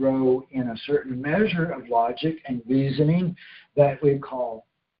start to grow in a certain measure of logic and reasoning that we call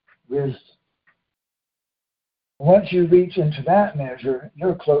wisdom. Once you reach into that measure,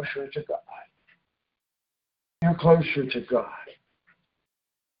 you're closer to God. You're closer to God.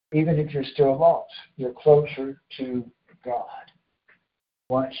 Even if you're still lost, you're closer to God.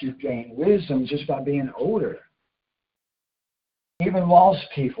 Once you gain wisdom just by being older, even lost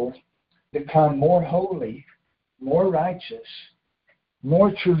people become more holy, more righteous,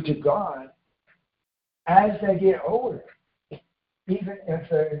 more true to God as they get older, even if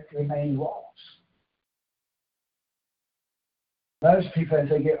they remain lost. Most people, as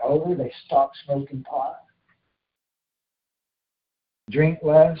they get older, they stop smoking pot, drink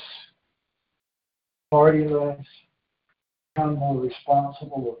less, party less, become more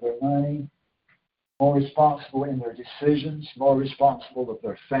responsible with their money, more responsible in their decisions, more responsible with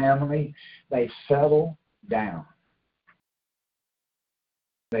their family. They settle down.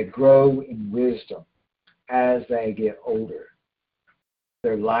 They grow in wisdom as they get older.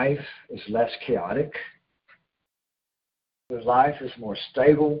 Their life is less chaotic. Their life is more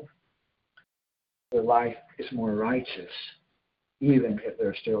stable. Their life is more righteous, even if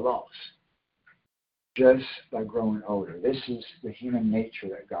they're still lost, just by growing older. This is the human nature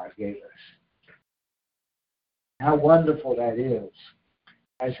that God gave us. How wonderful that is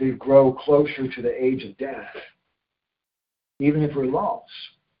as we grow closer to the age of death, even if we're lost.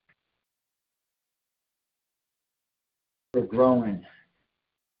 We're growing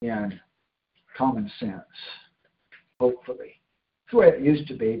in common sense, hopefully. It's the way it used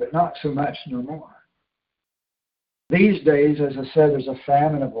to be, but not so much no more. These days, as I said, there's a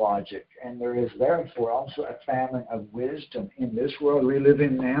famine of logic, and there is therefore also a famine of wisdom. In this world we live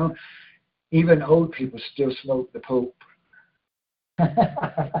in now, even old people still smoke the Pope.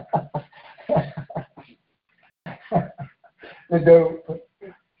 The dope.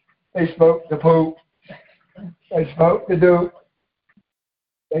 They smoke the Pope. They smoke the dope.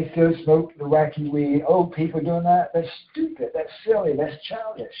 They still smoke the wacky weed. Old people doing that, that's stupid, that's silly, that's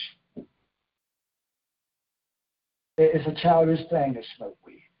childish. It's a childish thing to smoke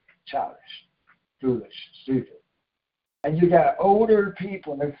weed. Childish, foolish, stupid. And you got older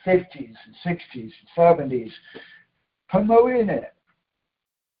people in their 50s and 60s and 70s promoting it.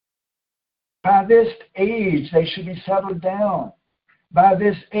 By this age, they should be settled down. By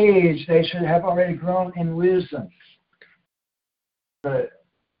this age, they should have already grown in wisdom. But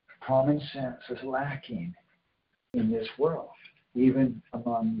common sense is lacking in this world, even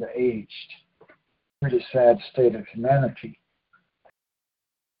among the aged. Pretty sad state of humanity.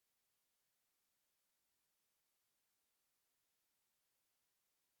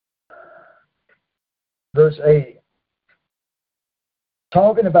 Verse 8.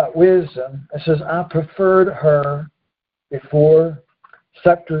 Talking about wisdom, it says, I preferred her before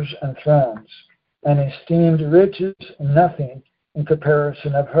scepters and thrones, and esteemed riches nothing in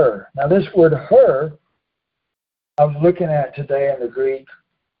comparison of her. Now this word her, I was looking at today in the Greek,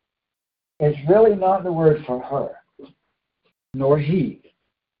 is really not the word for her, nor he,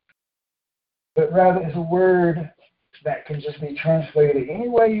 but rather is a word that can just be translated any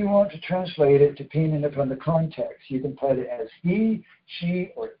way you want to translate it, depending upon the context. You can put it as he,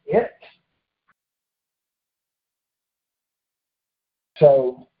 she, or it.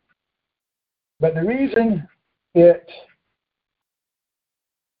 So, but the reason it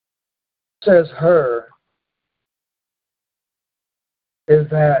says her is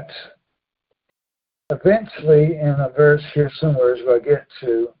that eventually in a verse here somewhere, as we'll get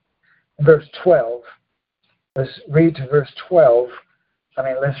to, in verse 12, let's read to verse 12.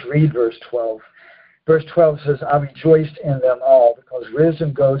 Let's read verse 12. Verse 12 says, I rejoiced in them all, because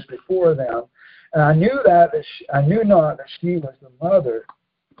wisdom goes before them. And I knew not that she was the mother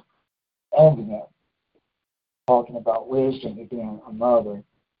of them. Talking about wisdom being a mother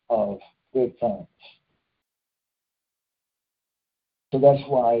of good things. So that's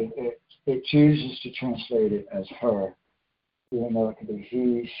why it chooses to translate it as her, even though it could be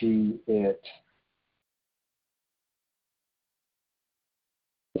he, she, it.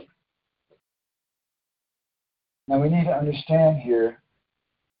 Now we need to understand here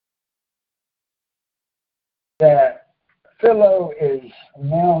that Philo is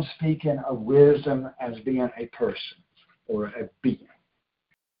now speaking of wisdom as being a person or a being.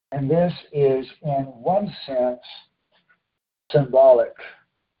 And this is, in one sense, symbolic.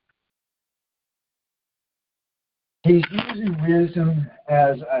 He's using wisdom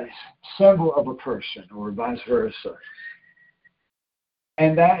as a symbol of a person, or vice versa.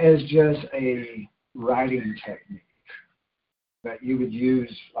 And that is just a writing technique that you would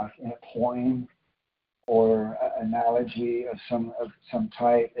use like in a poem or an analogy of some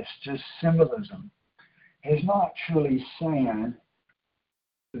type. It's just symbolism. He's not truly saying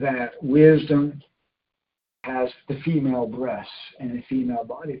that wisdom has the female breasts and the female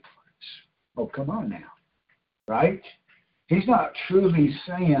body parts. Oh, come on now. Right? He's not truly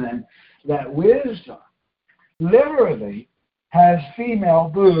saying that wisdom literally has female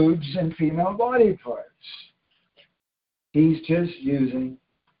boobs and female body parts. He's just using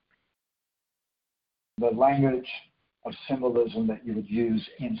the language of symbolism that you would use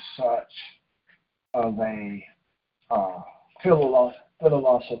in such of a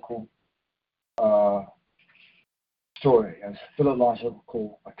philosophical story, as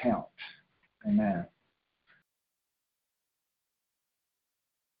philosophical account. Amen.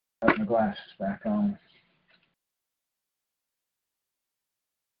 Put my glasses back on.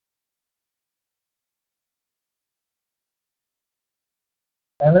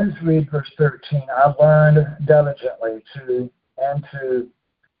 And let's read verse 13. I learned diligently to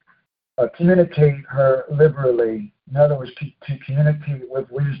communicate her liberally. In other words, to communicate with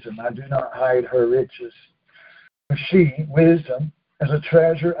wisdom. I do not hide her riches. For she, wisdom, is a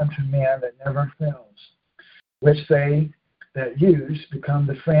treasure unto men that never fails, which they that use become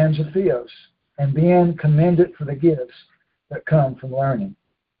the friends of Theos, and being commended for the gifts that come from learning.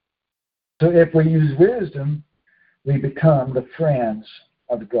 So if we use wisdom, we become the friends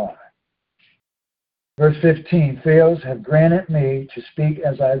of God. Verse 15, Theos have granted me to speak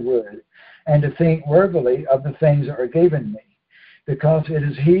as I would, and to think worthily of the things that are given me, because it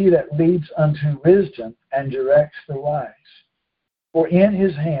is he that leads unto wisdom and directs the wise. For in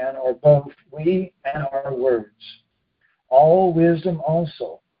his hand are both we and our words, all wisdom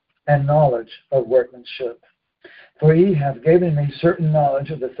also, and knowledge of workmanship. For he hath given me certain knowledge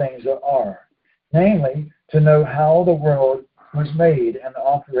of the things that are, namely, to know how the world was made and the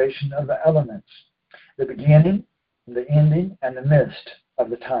operation of the elements, the beginning, the ending, and the midst of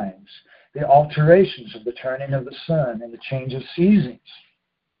the times, the alterations of the turning of the sun and the change of seasons,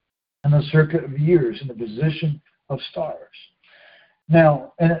 and the circuit of years and the position of stars.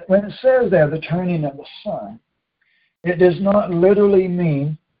 Now, when it says there, the turning of the sun, it does not literally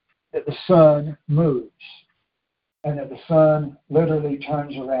mean that the sun moves and that the sun literally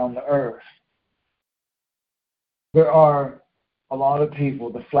turns around the earth. There are a lot of people,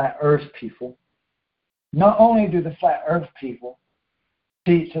 the flat earth people. Not only do the flat earth people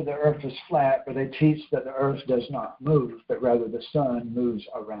teach that the earth is flat, but they teach that the earth does not move, but rather the sun moves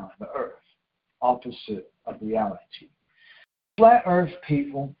around the earth, opposite of reality. Flat earth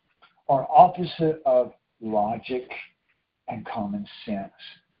people are opposite of logic and common sense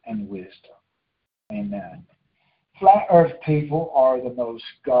and wisdom. Amen. Flat earth people are the most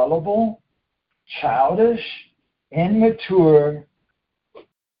gullible, childish, immature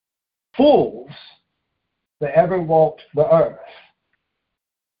fools that ever walked the earth.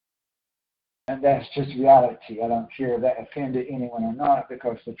 And that's just reality. I don't care if that offended anyone or not,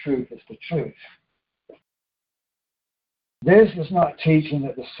 because the truth is the truth. This is not teaching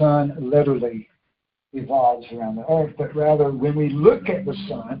that the sun literally revolves around the earth, but rather when we look at the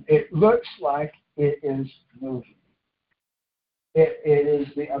sun, it looks like it is moving. It is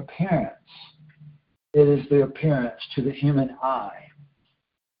the appearance. It is the appearance to the human eye.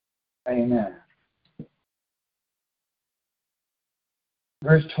 Amen.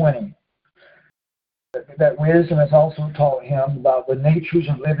 Verse 20. That wisdom has also taught him about the natures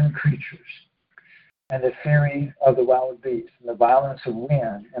of living creatures, and the fury of the wild beasts, and the violence of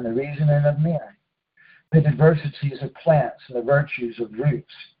wind, and the reasoning of men, the diversities of plants, and the virtues of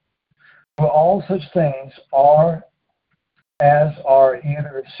roots. For all such things are as are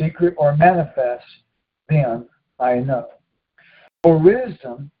either secret or manifest, them I know. For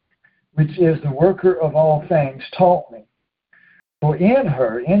wisdom, which is the worker of all things, taught me. For in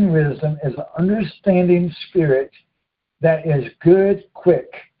her, in wisdom, is an understanding spirit that is good,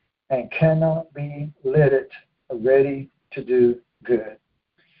 quick, and cannot be lidded, ready to do good.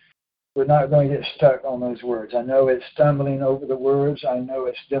 We're not going to get stuck on those words. I know it's stumbling over the words. I know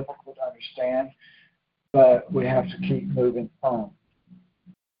it's difficult to understand, but we have to keep moving on.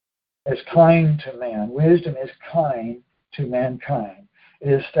 It's kind to man. Wisdom is kind to mankind.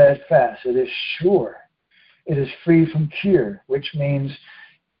 It is steadfast. It is sure. It is free from cure, which means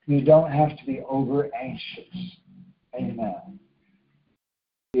you don't have to be over anxious. Amen.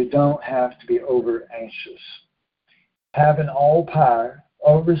 You don't have to be over anxious. Having all power,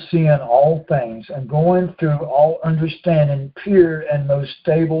 overseeing all things, and going through all understanding, pure and most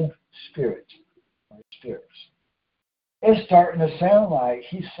stable spirits. It's starting to sound like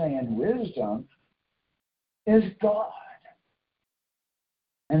he's saying wisdom is God.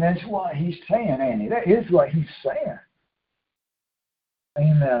 And that's what he's saying, Annie. That is what he's saying.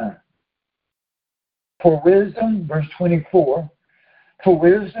 Amen. For wisdom, verse 24, for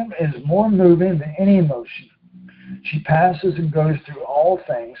wisdom is more moving than any emotion. She passes and goes through all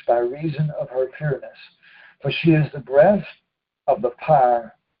things by reason of her pureness. For she is the breath of the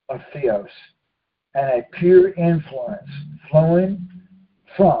power of Theos, and a pure influence flowing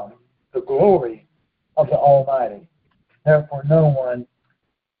from the glory of the Almighty. Therefore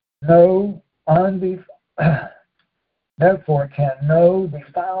therefore can no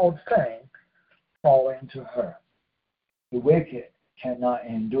defiled thing fall into her. The wicked cannot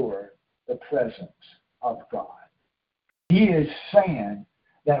endure the presence of God. He is saying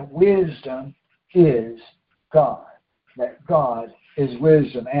that wisdom is God, that God is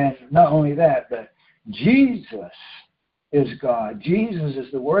wisdom. And not only that, but Jesus is God. Jesus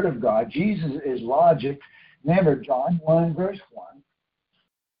is the Word of God. Jesus is logic. Remember John 1, verse 1.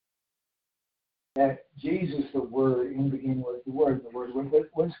 that Jesus, the Word, in the beginning was the Word, and the Word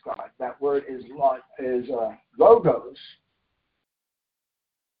was God. That word is logos,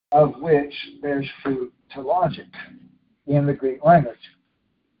 of which bears fruit to logic in the Greek language.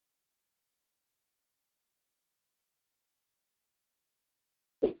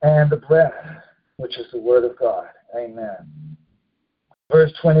 And the breath, which is the Word of God. Amen.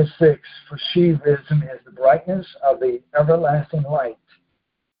 Verse 26, for she, wisdom, is the brightness of the everlasting light,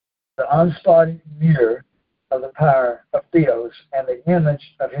 the unspotted mirror of the power of Theos, and the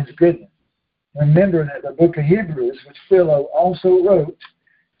image of his goodness. Remember that the book of Hebrews, which Philo also wrote,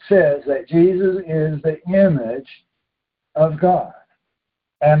 says that Jesus is the image of God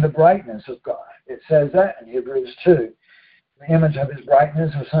and the brightness of God. It says that in Hebrews 2. The image of his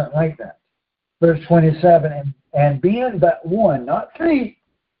brightness or something like that. Verse 27, and being but one, not three.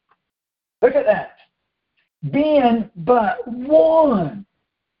 Look at that. Being but one.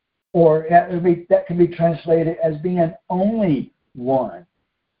 Or that can be translated as being only one.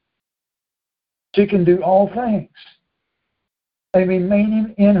 She can do all things. And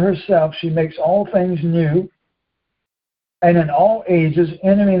remaining in herself, she makes all things new, and in all ages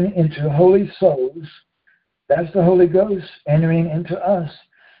entering into holy souls. That's the Holy Ghost entering into us.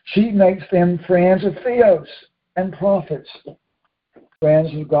 She makes them friends of Theos and prophets, friends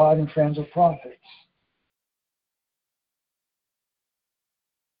of God and friends of prophets.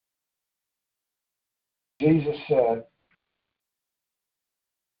 Jesus said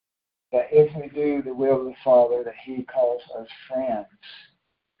that if we do the will of the Father, that he calls us friends.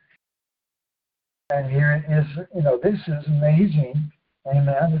 And here it is, this is amazing.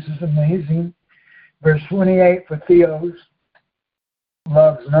 Amen. This is amazing. Verse 28, for Theos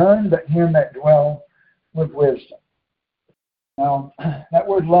loves none but him that dwell with wisdom. Now, that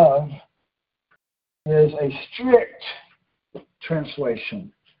word love is a strict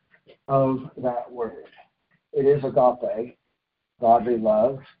translation of that word. It is agape, godly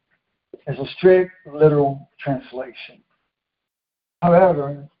love. It's a strict literal translation.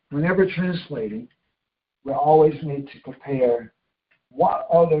 However, whenever translating, we always need to compare what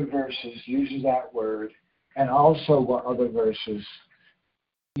other verses uses that word and also what other verses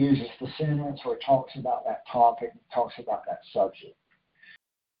uses the sentence or talks about that topic, talks about that subject.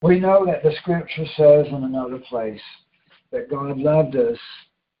 We know that the scripture says in another place that God loved us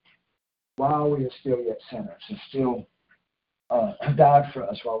while we were still yet sinners, and still died for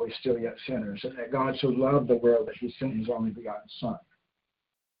us while we were still yet sinners, and that God so loved the world that he sent his only begotten Son.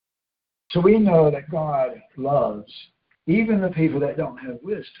 So we know that God loves even the people that don't have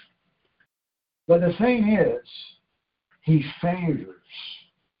wisdom. But the thing is, he favors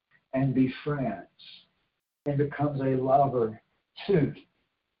and befriends and becomes a lover to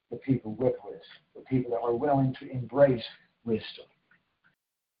the people with wisdom, the people that are willing to embrace wisdom.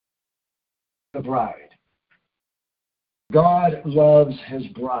 The bride. God loves his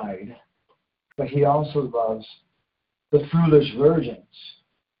bride, but he also loves the foolish virgins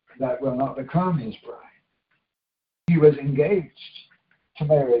that will not become his bride. He was engaged to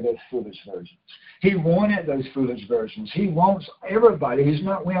marry those foolish virgins. He wanted those foolish virgins. He wants everybody. He's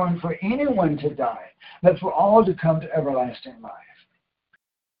not willing for anyone to die, but for all to come to everlasting life.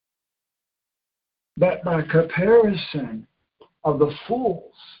 But by comparison of the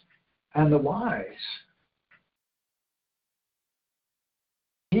fools and the wise,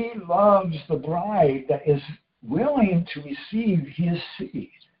 he loves the bride that is willing to receive his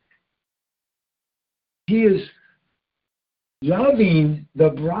seed. He is loving the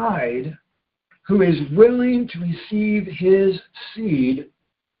bride who is willing to receive his seed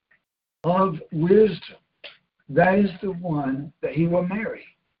of wisdom. That is the one that he will marry.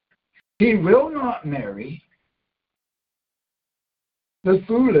 He will not marry the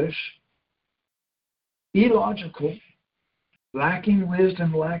foolish, illogical, lacking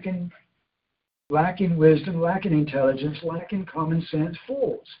wisdom, lacking intelligence, lacking common sense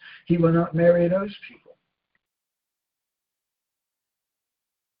fools. He will not marry those people.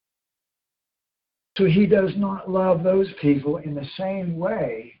 So he does not love those people in the same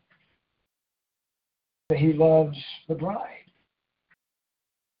way that he loves the bride.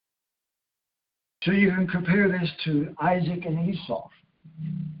 So you can compare this to Isaac and Esau,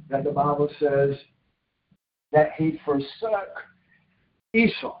 that the Bible says that he forsook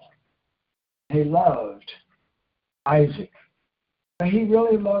Esau. He loved Isaac. But he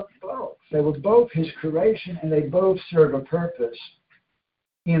really loved both. They were both his creation, and they both serve a purpose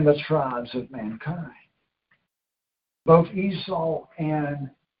in the tribes of mankind. Both Esau and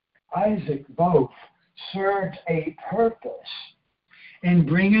Isaac both served a purpose in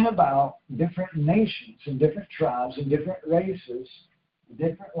bringing about different nations and different tribes and different races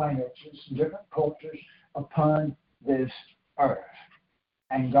different languages, different cultures upon this earth.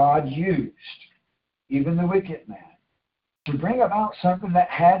 And God used even the wicked man to bring about something that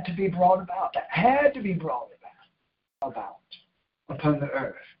had to be brought about, upon the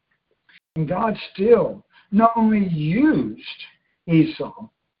earth. And God still not only used Esau,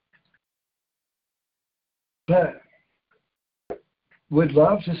 but would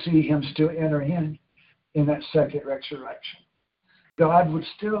love to see him still enter in that second resurrection. God would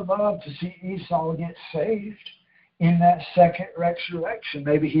still love to see Esau get saved in that second resurrection.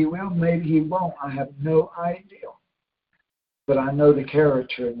 Maybe he will, maybe he won't. I have no idea. But I know the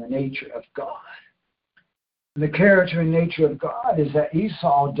character and the nature of God. And the character and nature of God is that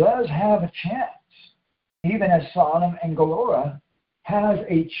Esau does have a chance, even as Sodom and Gomorrah has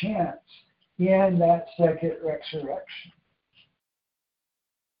a chance in that second resurrection.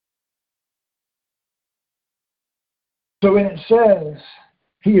 So when it says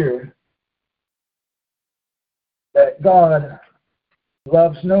here that God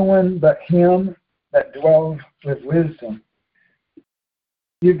loves no one but him that dwells with wisdom,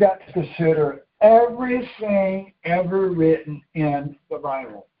 you've got to consider everything ever written in the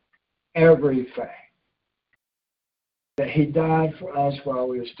Bible. Everything. That he died for us while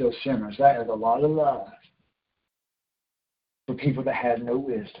we were still sinners. That is a lot of love for people that had no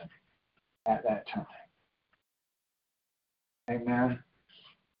wisdom at that time. Amen.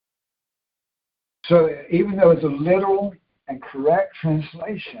 So even though it's a literal and correct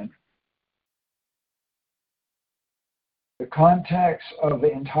translation, the context of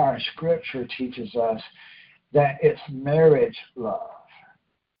the entire scripture teaches us that it's marriage love.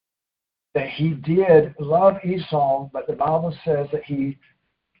 That he did love Esau, but the Bible says that he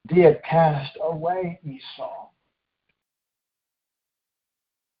did cast away Esau.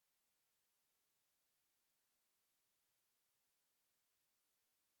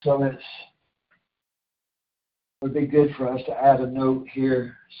 So it would be good for us to add a note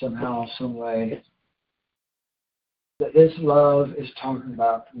here somehow, some way, that this love is talking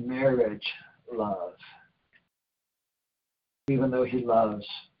about marriage love, even though he loves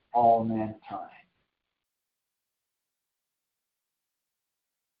all mankind.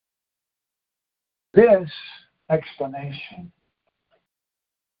 This explanation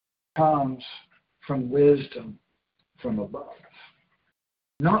comes from wisdom from above,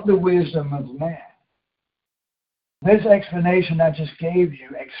 not the wisdom of man. This explanation I just gave you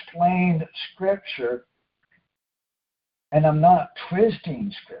explained Scripture, and I'm not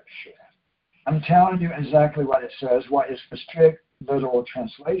twisting Scripture. I'm telling you exactly what it says, what is the strict literal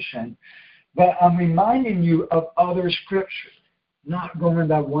translation, but I'm reminding you of other Scripture, not going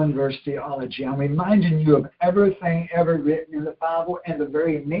by one verse theology. I'm reminding you of everything ever written in the Bible and the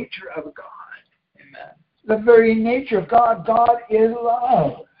very nature of God. Amen. The very nature of God. God is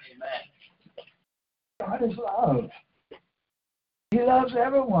love. Amen. God is love. He loves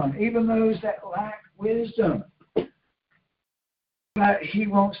everyone, even those that lack wisdom. But he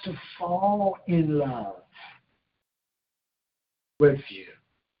wants to fall in love with you.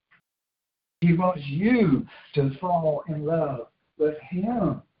 He wants you to fall in love with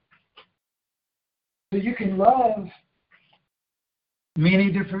him. So you can love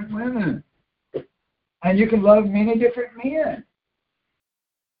many different women. And you can love many different men.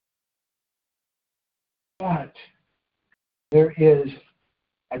 But there is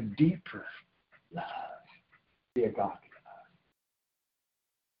a deeper love, the agape love.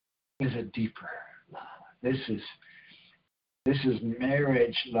 There's a deeper love. This is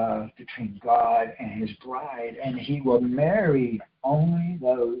marriage love between God and his bride, and he will marry only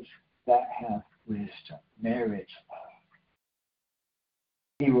those that have wisdom. Marriage love.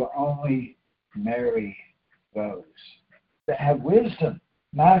 He will only marry those that have wisdom.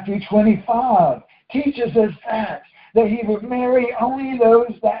 Matthew 25 teaches us that he would marry only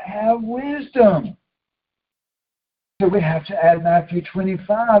those that have wisdom. So we have to add Matthew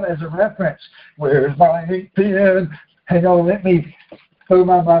 25 as a reference. Where's my pen? Hang on, let me throw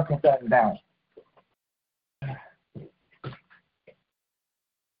my microphone down.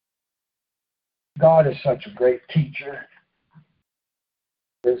 God is such a great teacher.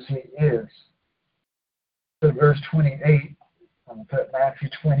 Yes, he is. So verse 28, I'm going to put Matthew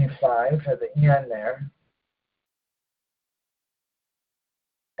 25 at the end there.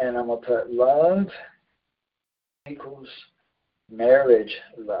 And I'm going to put love equals marriage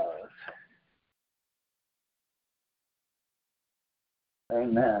love.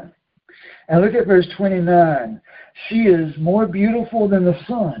 Amen. And look at verse 29. She is more beautiful than the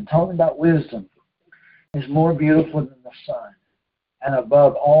sun. Talking about wisdom. Is more beautiful than the sun. And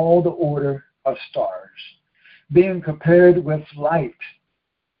above all the order of stars. Being compared with light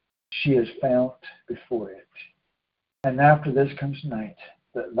she is found before it. And after this comes night,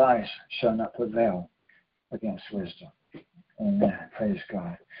 that vice shall not prevail against wisdom. Amen. Praise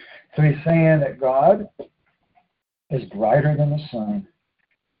God. So he's saying that God is brighter than the sun.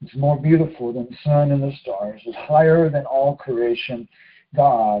 It's more beautiful than the sun and the stars. It's higher than all creation.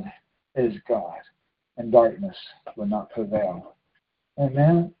 God is God, and darkness will not prevail.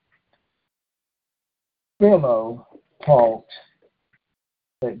 Amen. Philo taught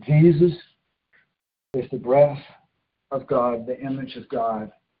that Jesus is the breath of God, the image of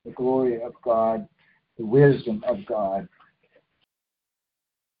God, the glory of God, the wisdom of God.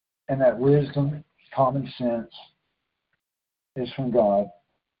 And that wisdom, common sense, is from God.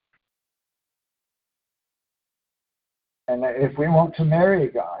 And that if we want to marry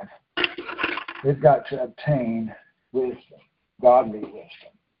God, we've got to obtain wisdom, godly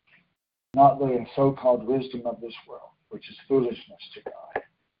wisdom, not the so-called wisdom of this world, which is foolishness to God.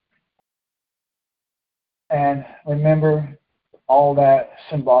 And remember, all that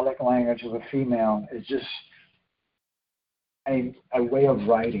symbolic language of a female is just a way of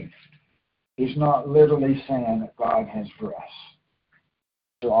writing. He's not literally saying that God has breasts.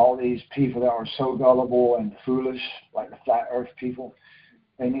 So all these people that are so gullible and foolish, like the flat earth people,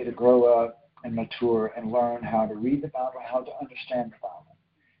 they need to grow up and mature and learn how to read the Bible, how to understand the Bible.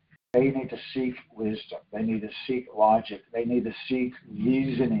 They need to seek wisdom. They need to seek logic. They need to seek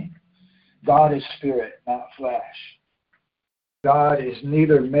reasoning. God is spirit, not flesh. God is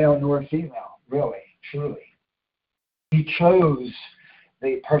neither male nor female, really, truly. He chose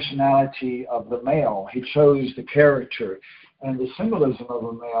the personality of the male. He chose the character and the symbolism of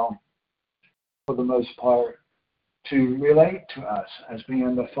a male, for the most part, to relate to us as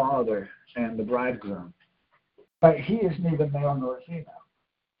being the father and the bridegroom. But he is neither male nor female.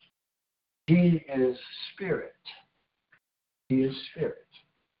 He is spirit. He is spirit.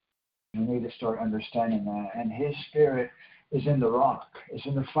 You need to start understanding that. And his spirit is in the rock, is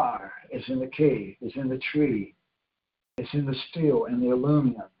in the fire, is in the cave, is in the tree, it's in the steel and the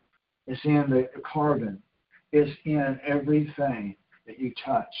aluminum, it's in the carbon, it's in everything that you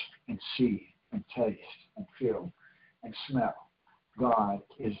touch and see and taste and feel and smell. God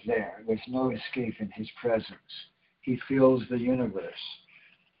is there. There's no escaping his presence. He fills the universe.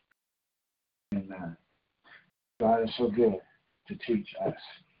 Amen. God is so good to teach us.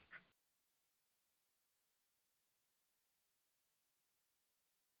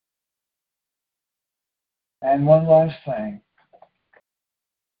 And one last thing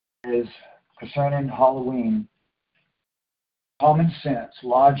is concerning Halloween. Common sense,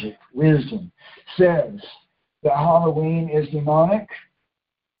 logic, wisdom says that Halloween is demonic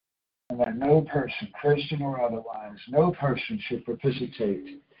and that no person, Christian or otherwise, no person should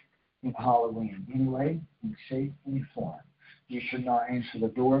participate in Halloween in any way, in shape, any form. You should not answer the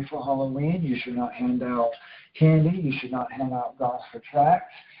door for Halloween. You should not hand out candy. You should not hand out gospel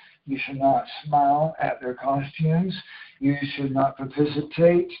tracts. You should not smile at their costumes. You should not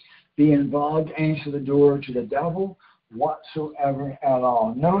participate, be involved, answer the door to the devil whatsoever at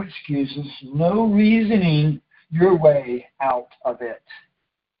all. No excuses, no reasoning your way out of it.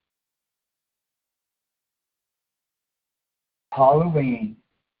 Halloween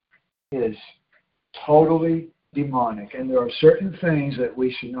is totally demonic, and there are certain things that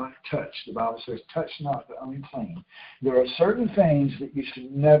we should not touch. The Bible says, touch not the unclean. There are certain things that you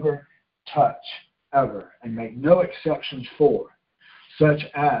should never touch, ever, and make no exceptions for, such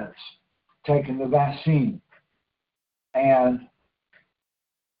as taking the vaccine and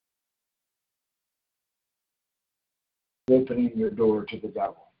opening your door to the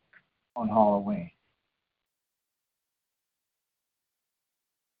devil on Halloween.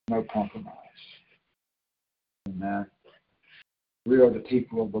 No compromise. Amen. We are the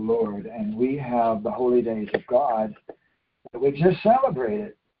people of the Lord, and we have the holy days of God that we just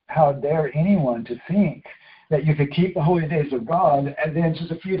celebrated. How dare anyone to think that you could keep the holy days of God and then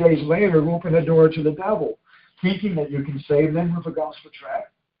just a few days later open the door to the devil, thinking that you can save them with a gospel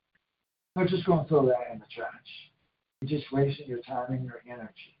tract? They're just going to throw that in the trash. You're just wasting your time and your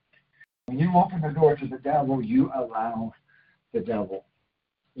energy. When you open the door to the devil, you allow the devil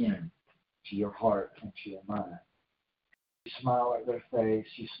in to your heart and to your mind. You smile at their face,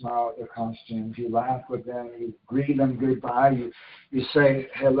 you smile at their costumes, you laugh with them, you greet them goodbye, you say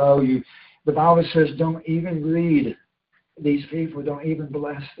hello. The Bible says don't even greet these people, don't even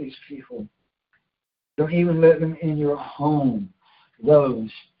bless these people. Don't even let them in your home, those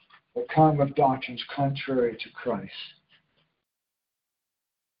that come with doctrines contrary to Christ.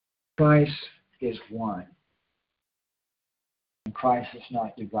 Christ is one. And Christ is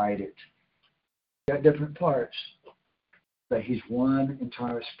not divided. Got different parts. that He's one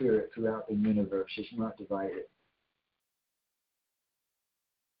entire spirit throughout the universe. He's not divided.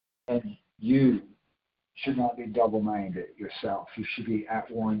 And you should not be double-minded yourself. You should be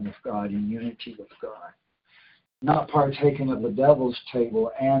at one with God, in unity with God. Not partaking of the devil's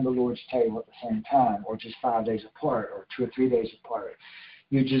table and the Lord's table at the same time, or just 5 days apart, or 2 or 3 days apart.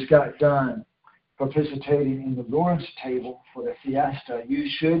 You just got done participating in the Lord's table for the fiesta. You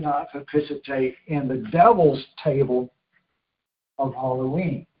should not participate in the devil's table of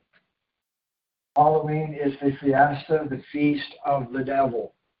Halloween. Halloween is the fiesta, the feast of the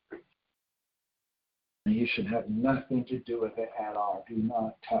devil. And you should have nothing to do with it at all. Do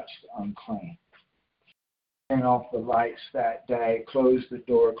not touch the unclean. Turn off the lights that day, close the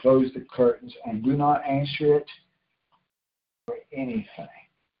door, close the curtains, and do not answer it for anything.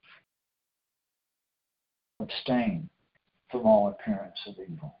 Abstain from all appearance of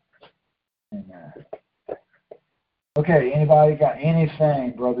evil. Amen. Okay, anybody got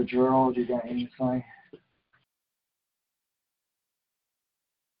anything? Brother Gerald, you got anything?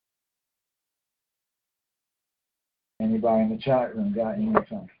 Anybody in the chat room got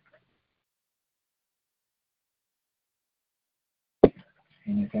anything?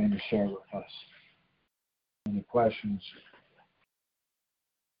 Anything to share with us? Any questions?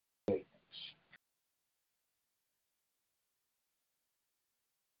 Statements?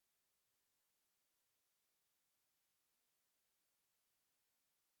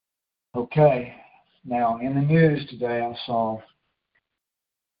 Okay, now in the news today I saw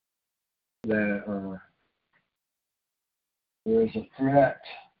that there is a threat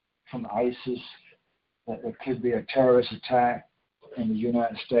from ISIS that there could be a terrorist attack in the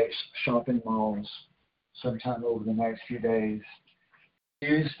United States shopping malls sometime over the next few days.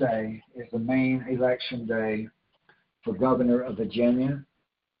 Tuesday is the main election day for governor of Virginia,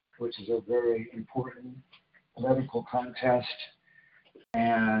 which is a very important political contest,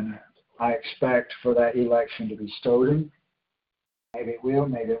 and I expect for that election to be stolen. Maybe it will,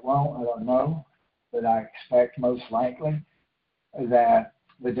 maybe it won't, I don't know, but I expect most likely that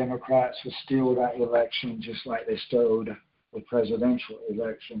the Democrats will steal that election just like they stole the presidential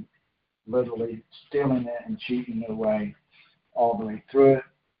election, literally stealing it and cheating their way all the way through it.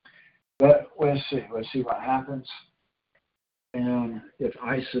 But we'll see. We'll see what happens. And if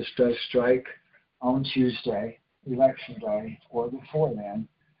ISIS does strike on Tuesday, election day, or before then,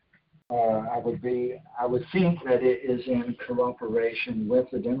 I would think that it is in cooperation with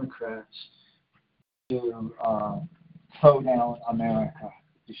the Democrats to throw down America,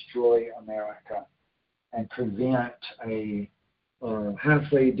 destroy America, and prevent a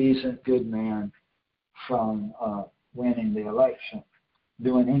halfway decent good man from winning the election,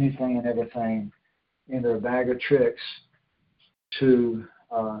 doing anything and everything in their bag of tricks to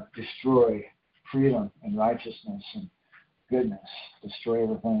destroy freedom and righteousness and goodness, destroy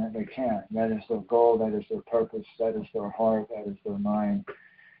everything that they can. That is their goal, that is their purpose, that is their heart, that is their mind.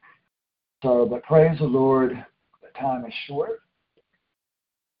 So, but praise the Lord, the time is short,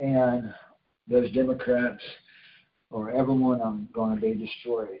 and those Democrats or everyone are going to be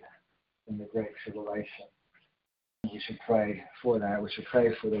destroyed in the Great Tribulation. We should pray for that. We should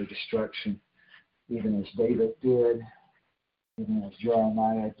pray for their destruction, even as David did, even as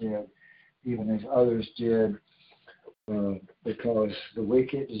Jeremiah did, even as others did, because the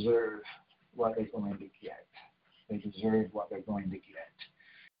wicked deserve what they're going to get. They deserve what they're going to get.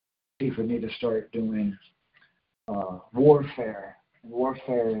 People need to start doing warfare. And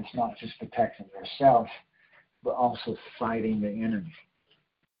warfare is not just protecting yourself, but also fighting the enemy.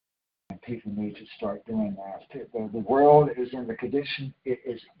 And people need to start doing that. The world is in the condition it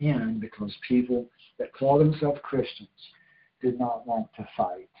is in because people that call themselves Christians did not want to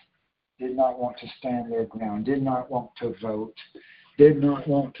fight, did not want to stand their ground, did not want to vote, did not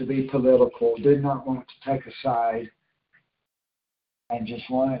want to be political, did not want to take a side, and just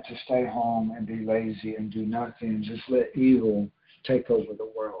wanted to stay home and be lazy and do nothing and just let evil take over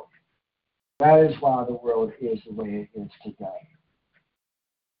the world. That is why the world is the way it is today.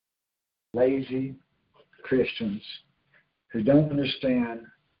 Lazy Christians who don't understand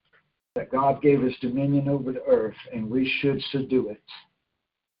that God gave us dominion over the earth and we should subdue it.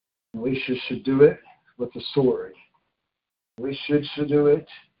 And we should subdue it with the sword. We should subdue it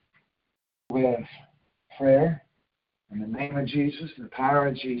with prayer in the name of Jesus, in the power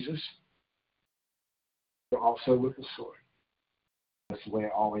of Jesus, but also with the sword. That's the way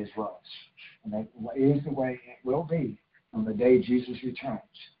it always was. And that is the way it will be on the day Jesus returns.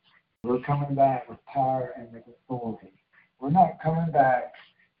 We're coming back with power and with authority. We're not coming back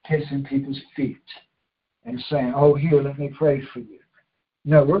kissing people's feet and saying, oh, here, let me pray for you.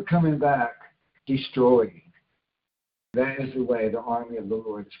 No, we're coming back destroying. That is the way the army of the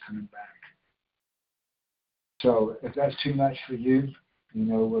Lord is coming back. So if that's too much for you, you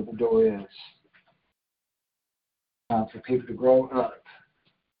know where the door is. Time for people to grow up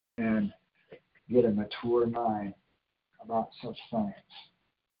and get a mature mind about such things.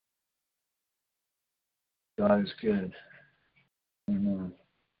 God is good. Amen.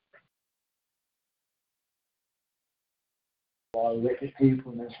 A lot of wicked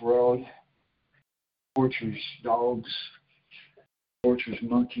people in this world tortures dogs, tortures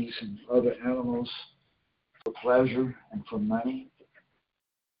monkeys and other animals for pleasure and for money.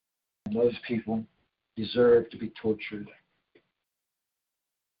 And those people deserve to be tortured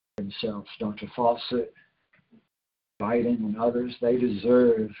themselves. Dr. Fawcett, Biden, and others, they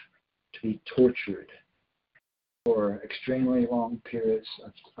deserve to be tortured for extremely long periods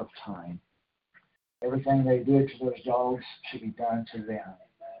of time. Everything they did to those dogs should be done to them.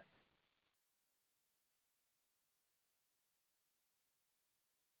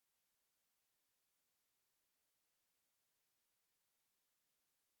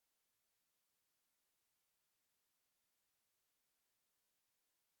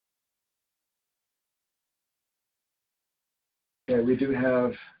 Yeah, we do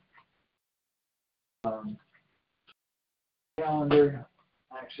have calendar,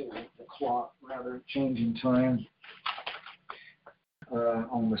 actually the clock rather, changing time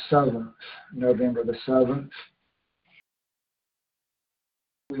on the 7th, November the 7th.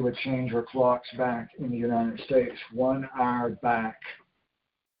 We would change our clocks back in the United States 1 hour back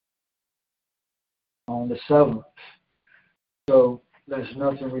on the 7th. So there's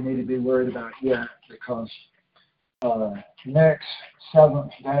nothing we need to be worried about yet, because next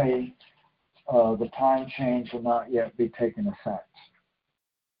 7th day, the time change will not yet be taking effect.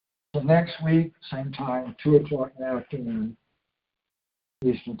 So next week, same time, 2 o'clock in the afternoon,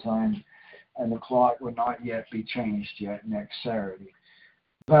 Eastern time, and the clock will not yet be changed yet next Saturday.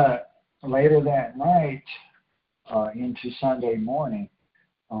 But later that night, into Sunday morning,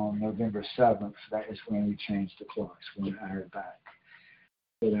 on November 7th, that is when we change the clocks 1 hour back.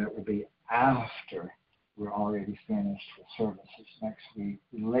 So that will be after we're already finished with services next week.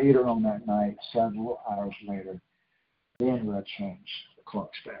 Later on that night, several hours later, then we'll change the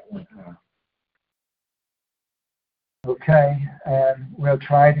clocks back 1 hour. Okay, and we'll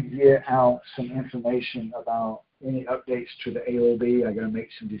try to get out some information about any updates to the AOB. I got to make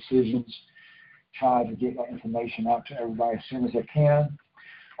some decisions. Try to get that information out to everybody as soon as I can.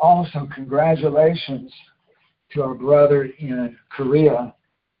 Also, congratulations to our brother in Korea.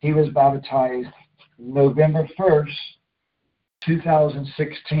 He was baptized November 1st,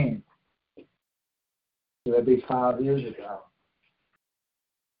 2016. So that'd be 5 years ago.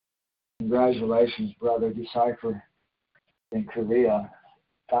 Congratulations, Brother Decipher in Korea.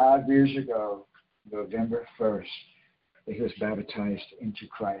 5 years ago, November 1st, he was baptized into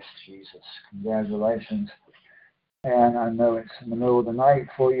Christ Jesus. Congratulations. And I know it's in the middle of the night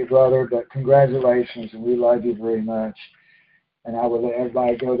for you, brother, but congratulations, and we love you very much. And I will let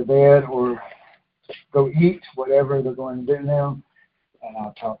everybody go to bed or go eat, whatever they're going to do now. And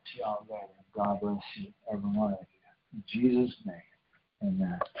I'll talk to y'all later. God bless you, every one of you. In Jesus' name,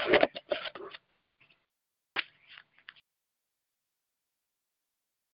 amen.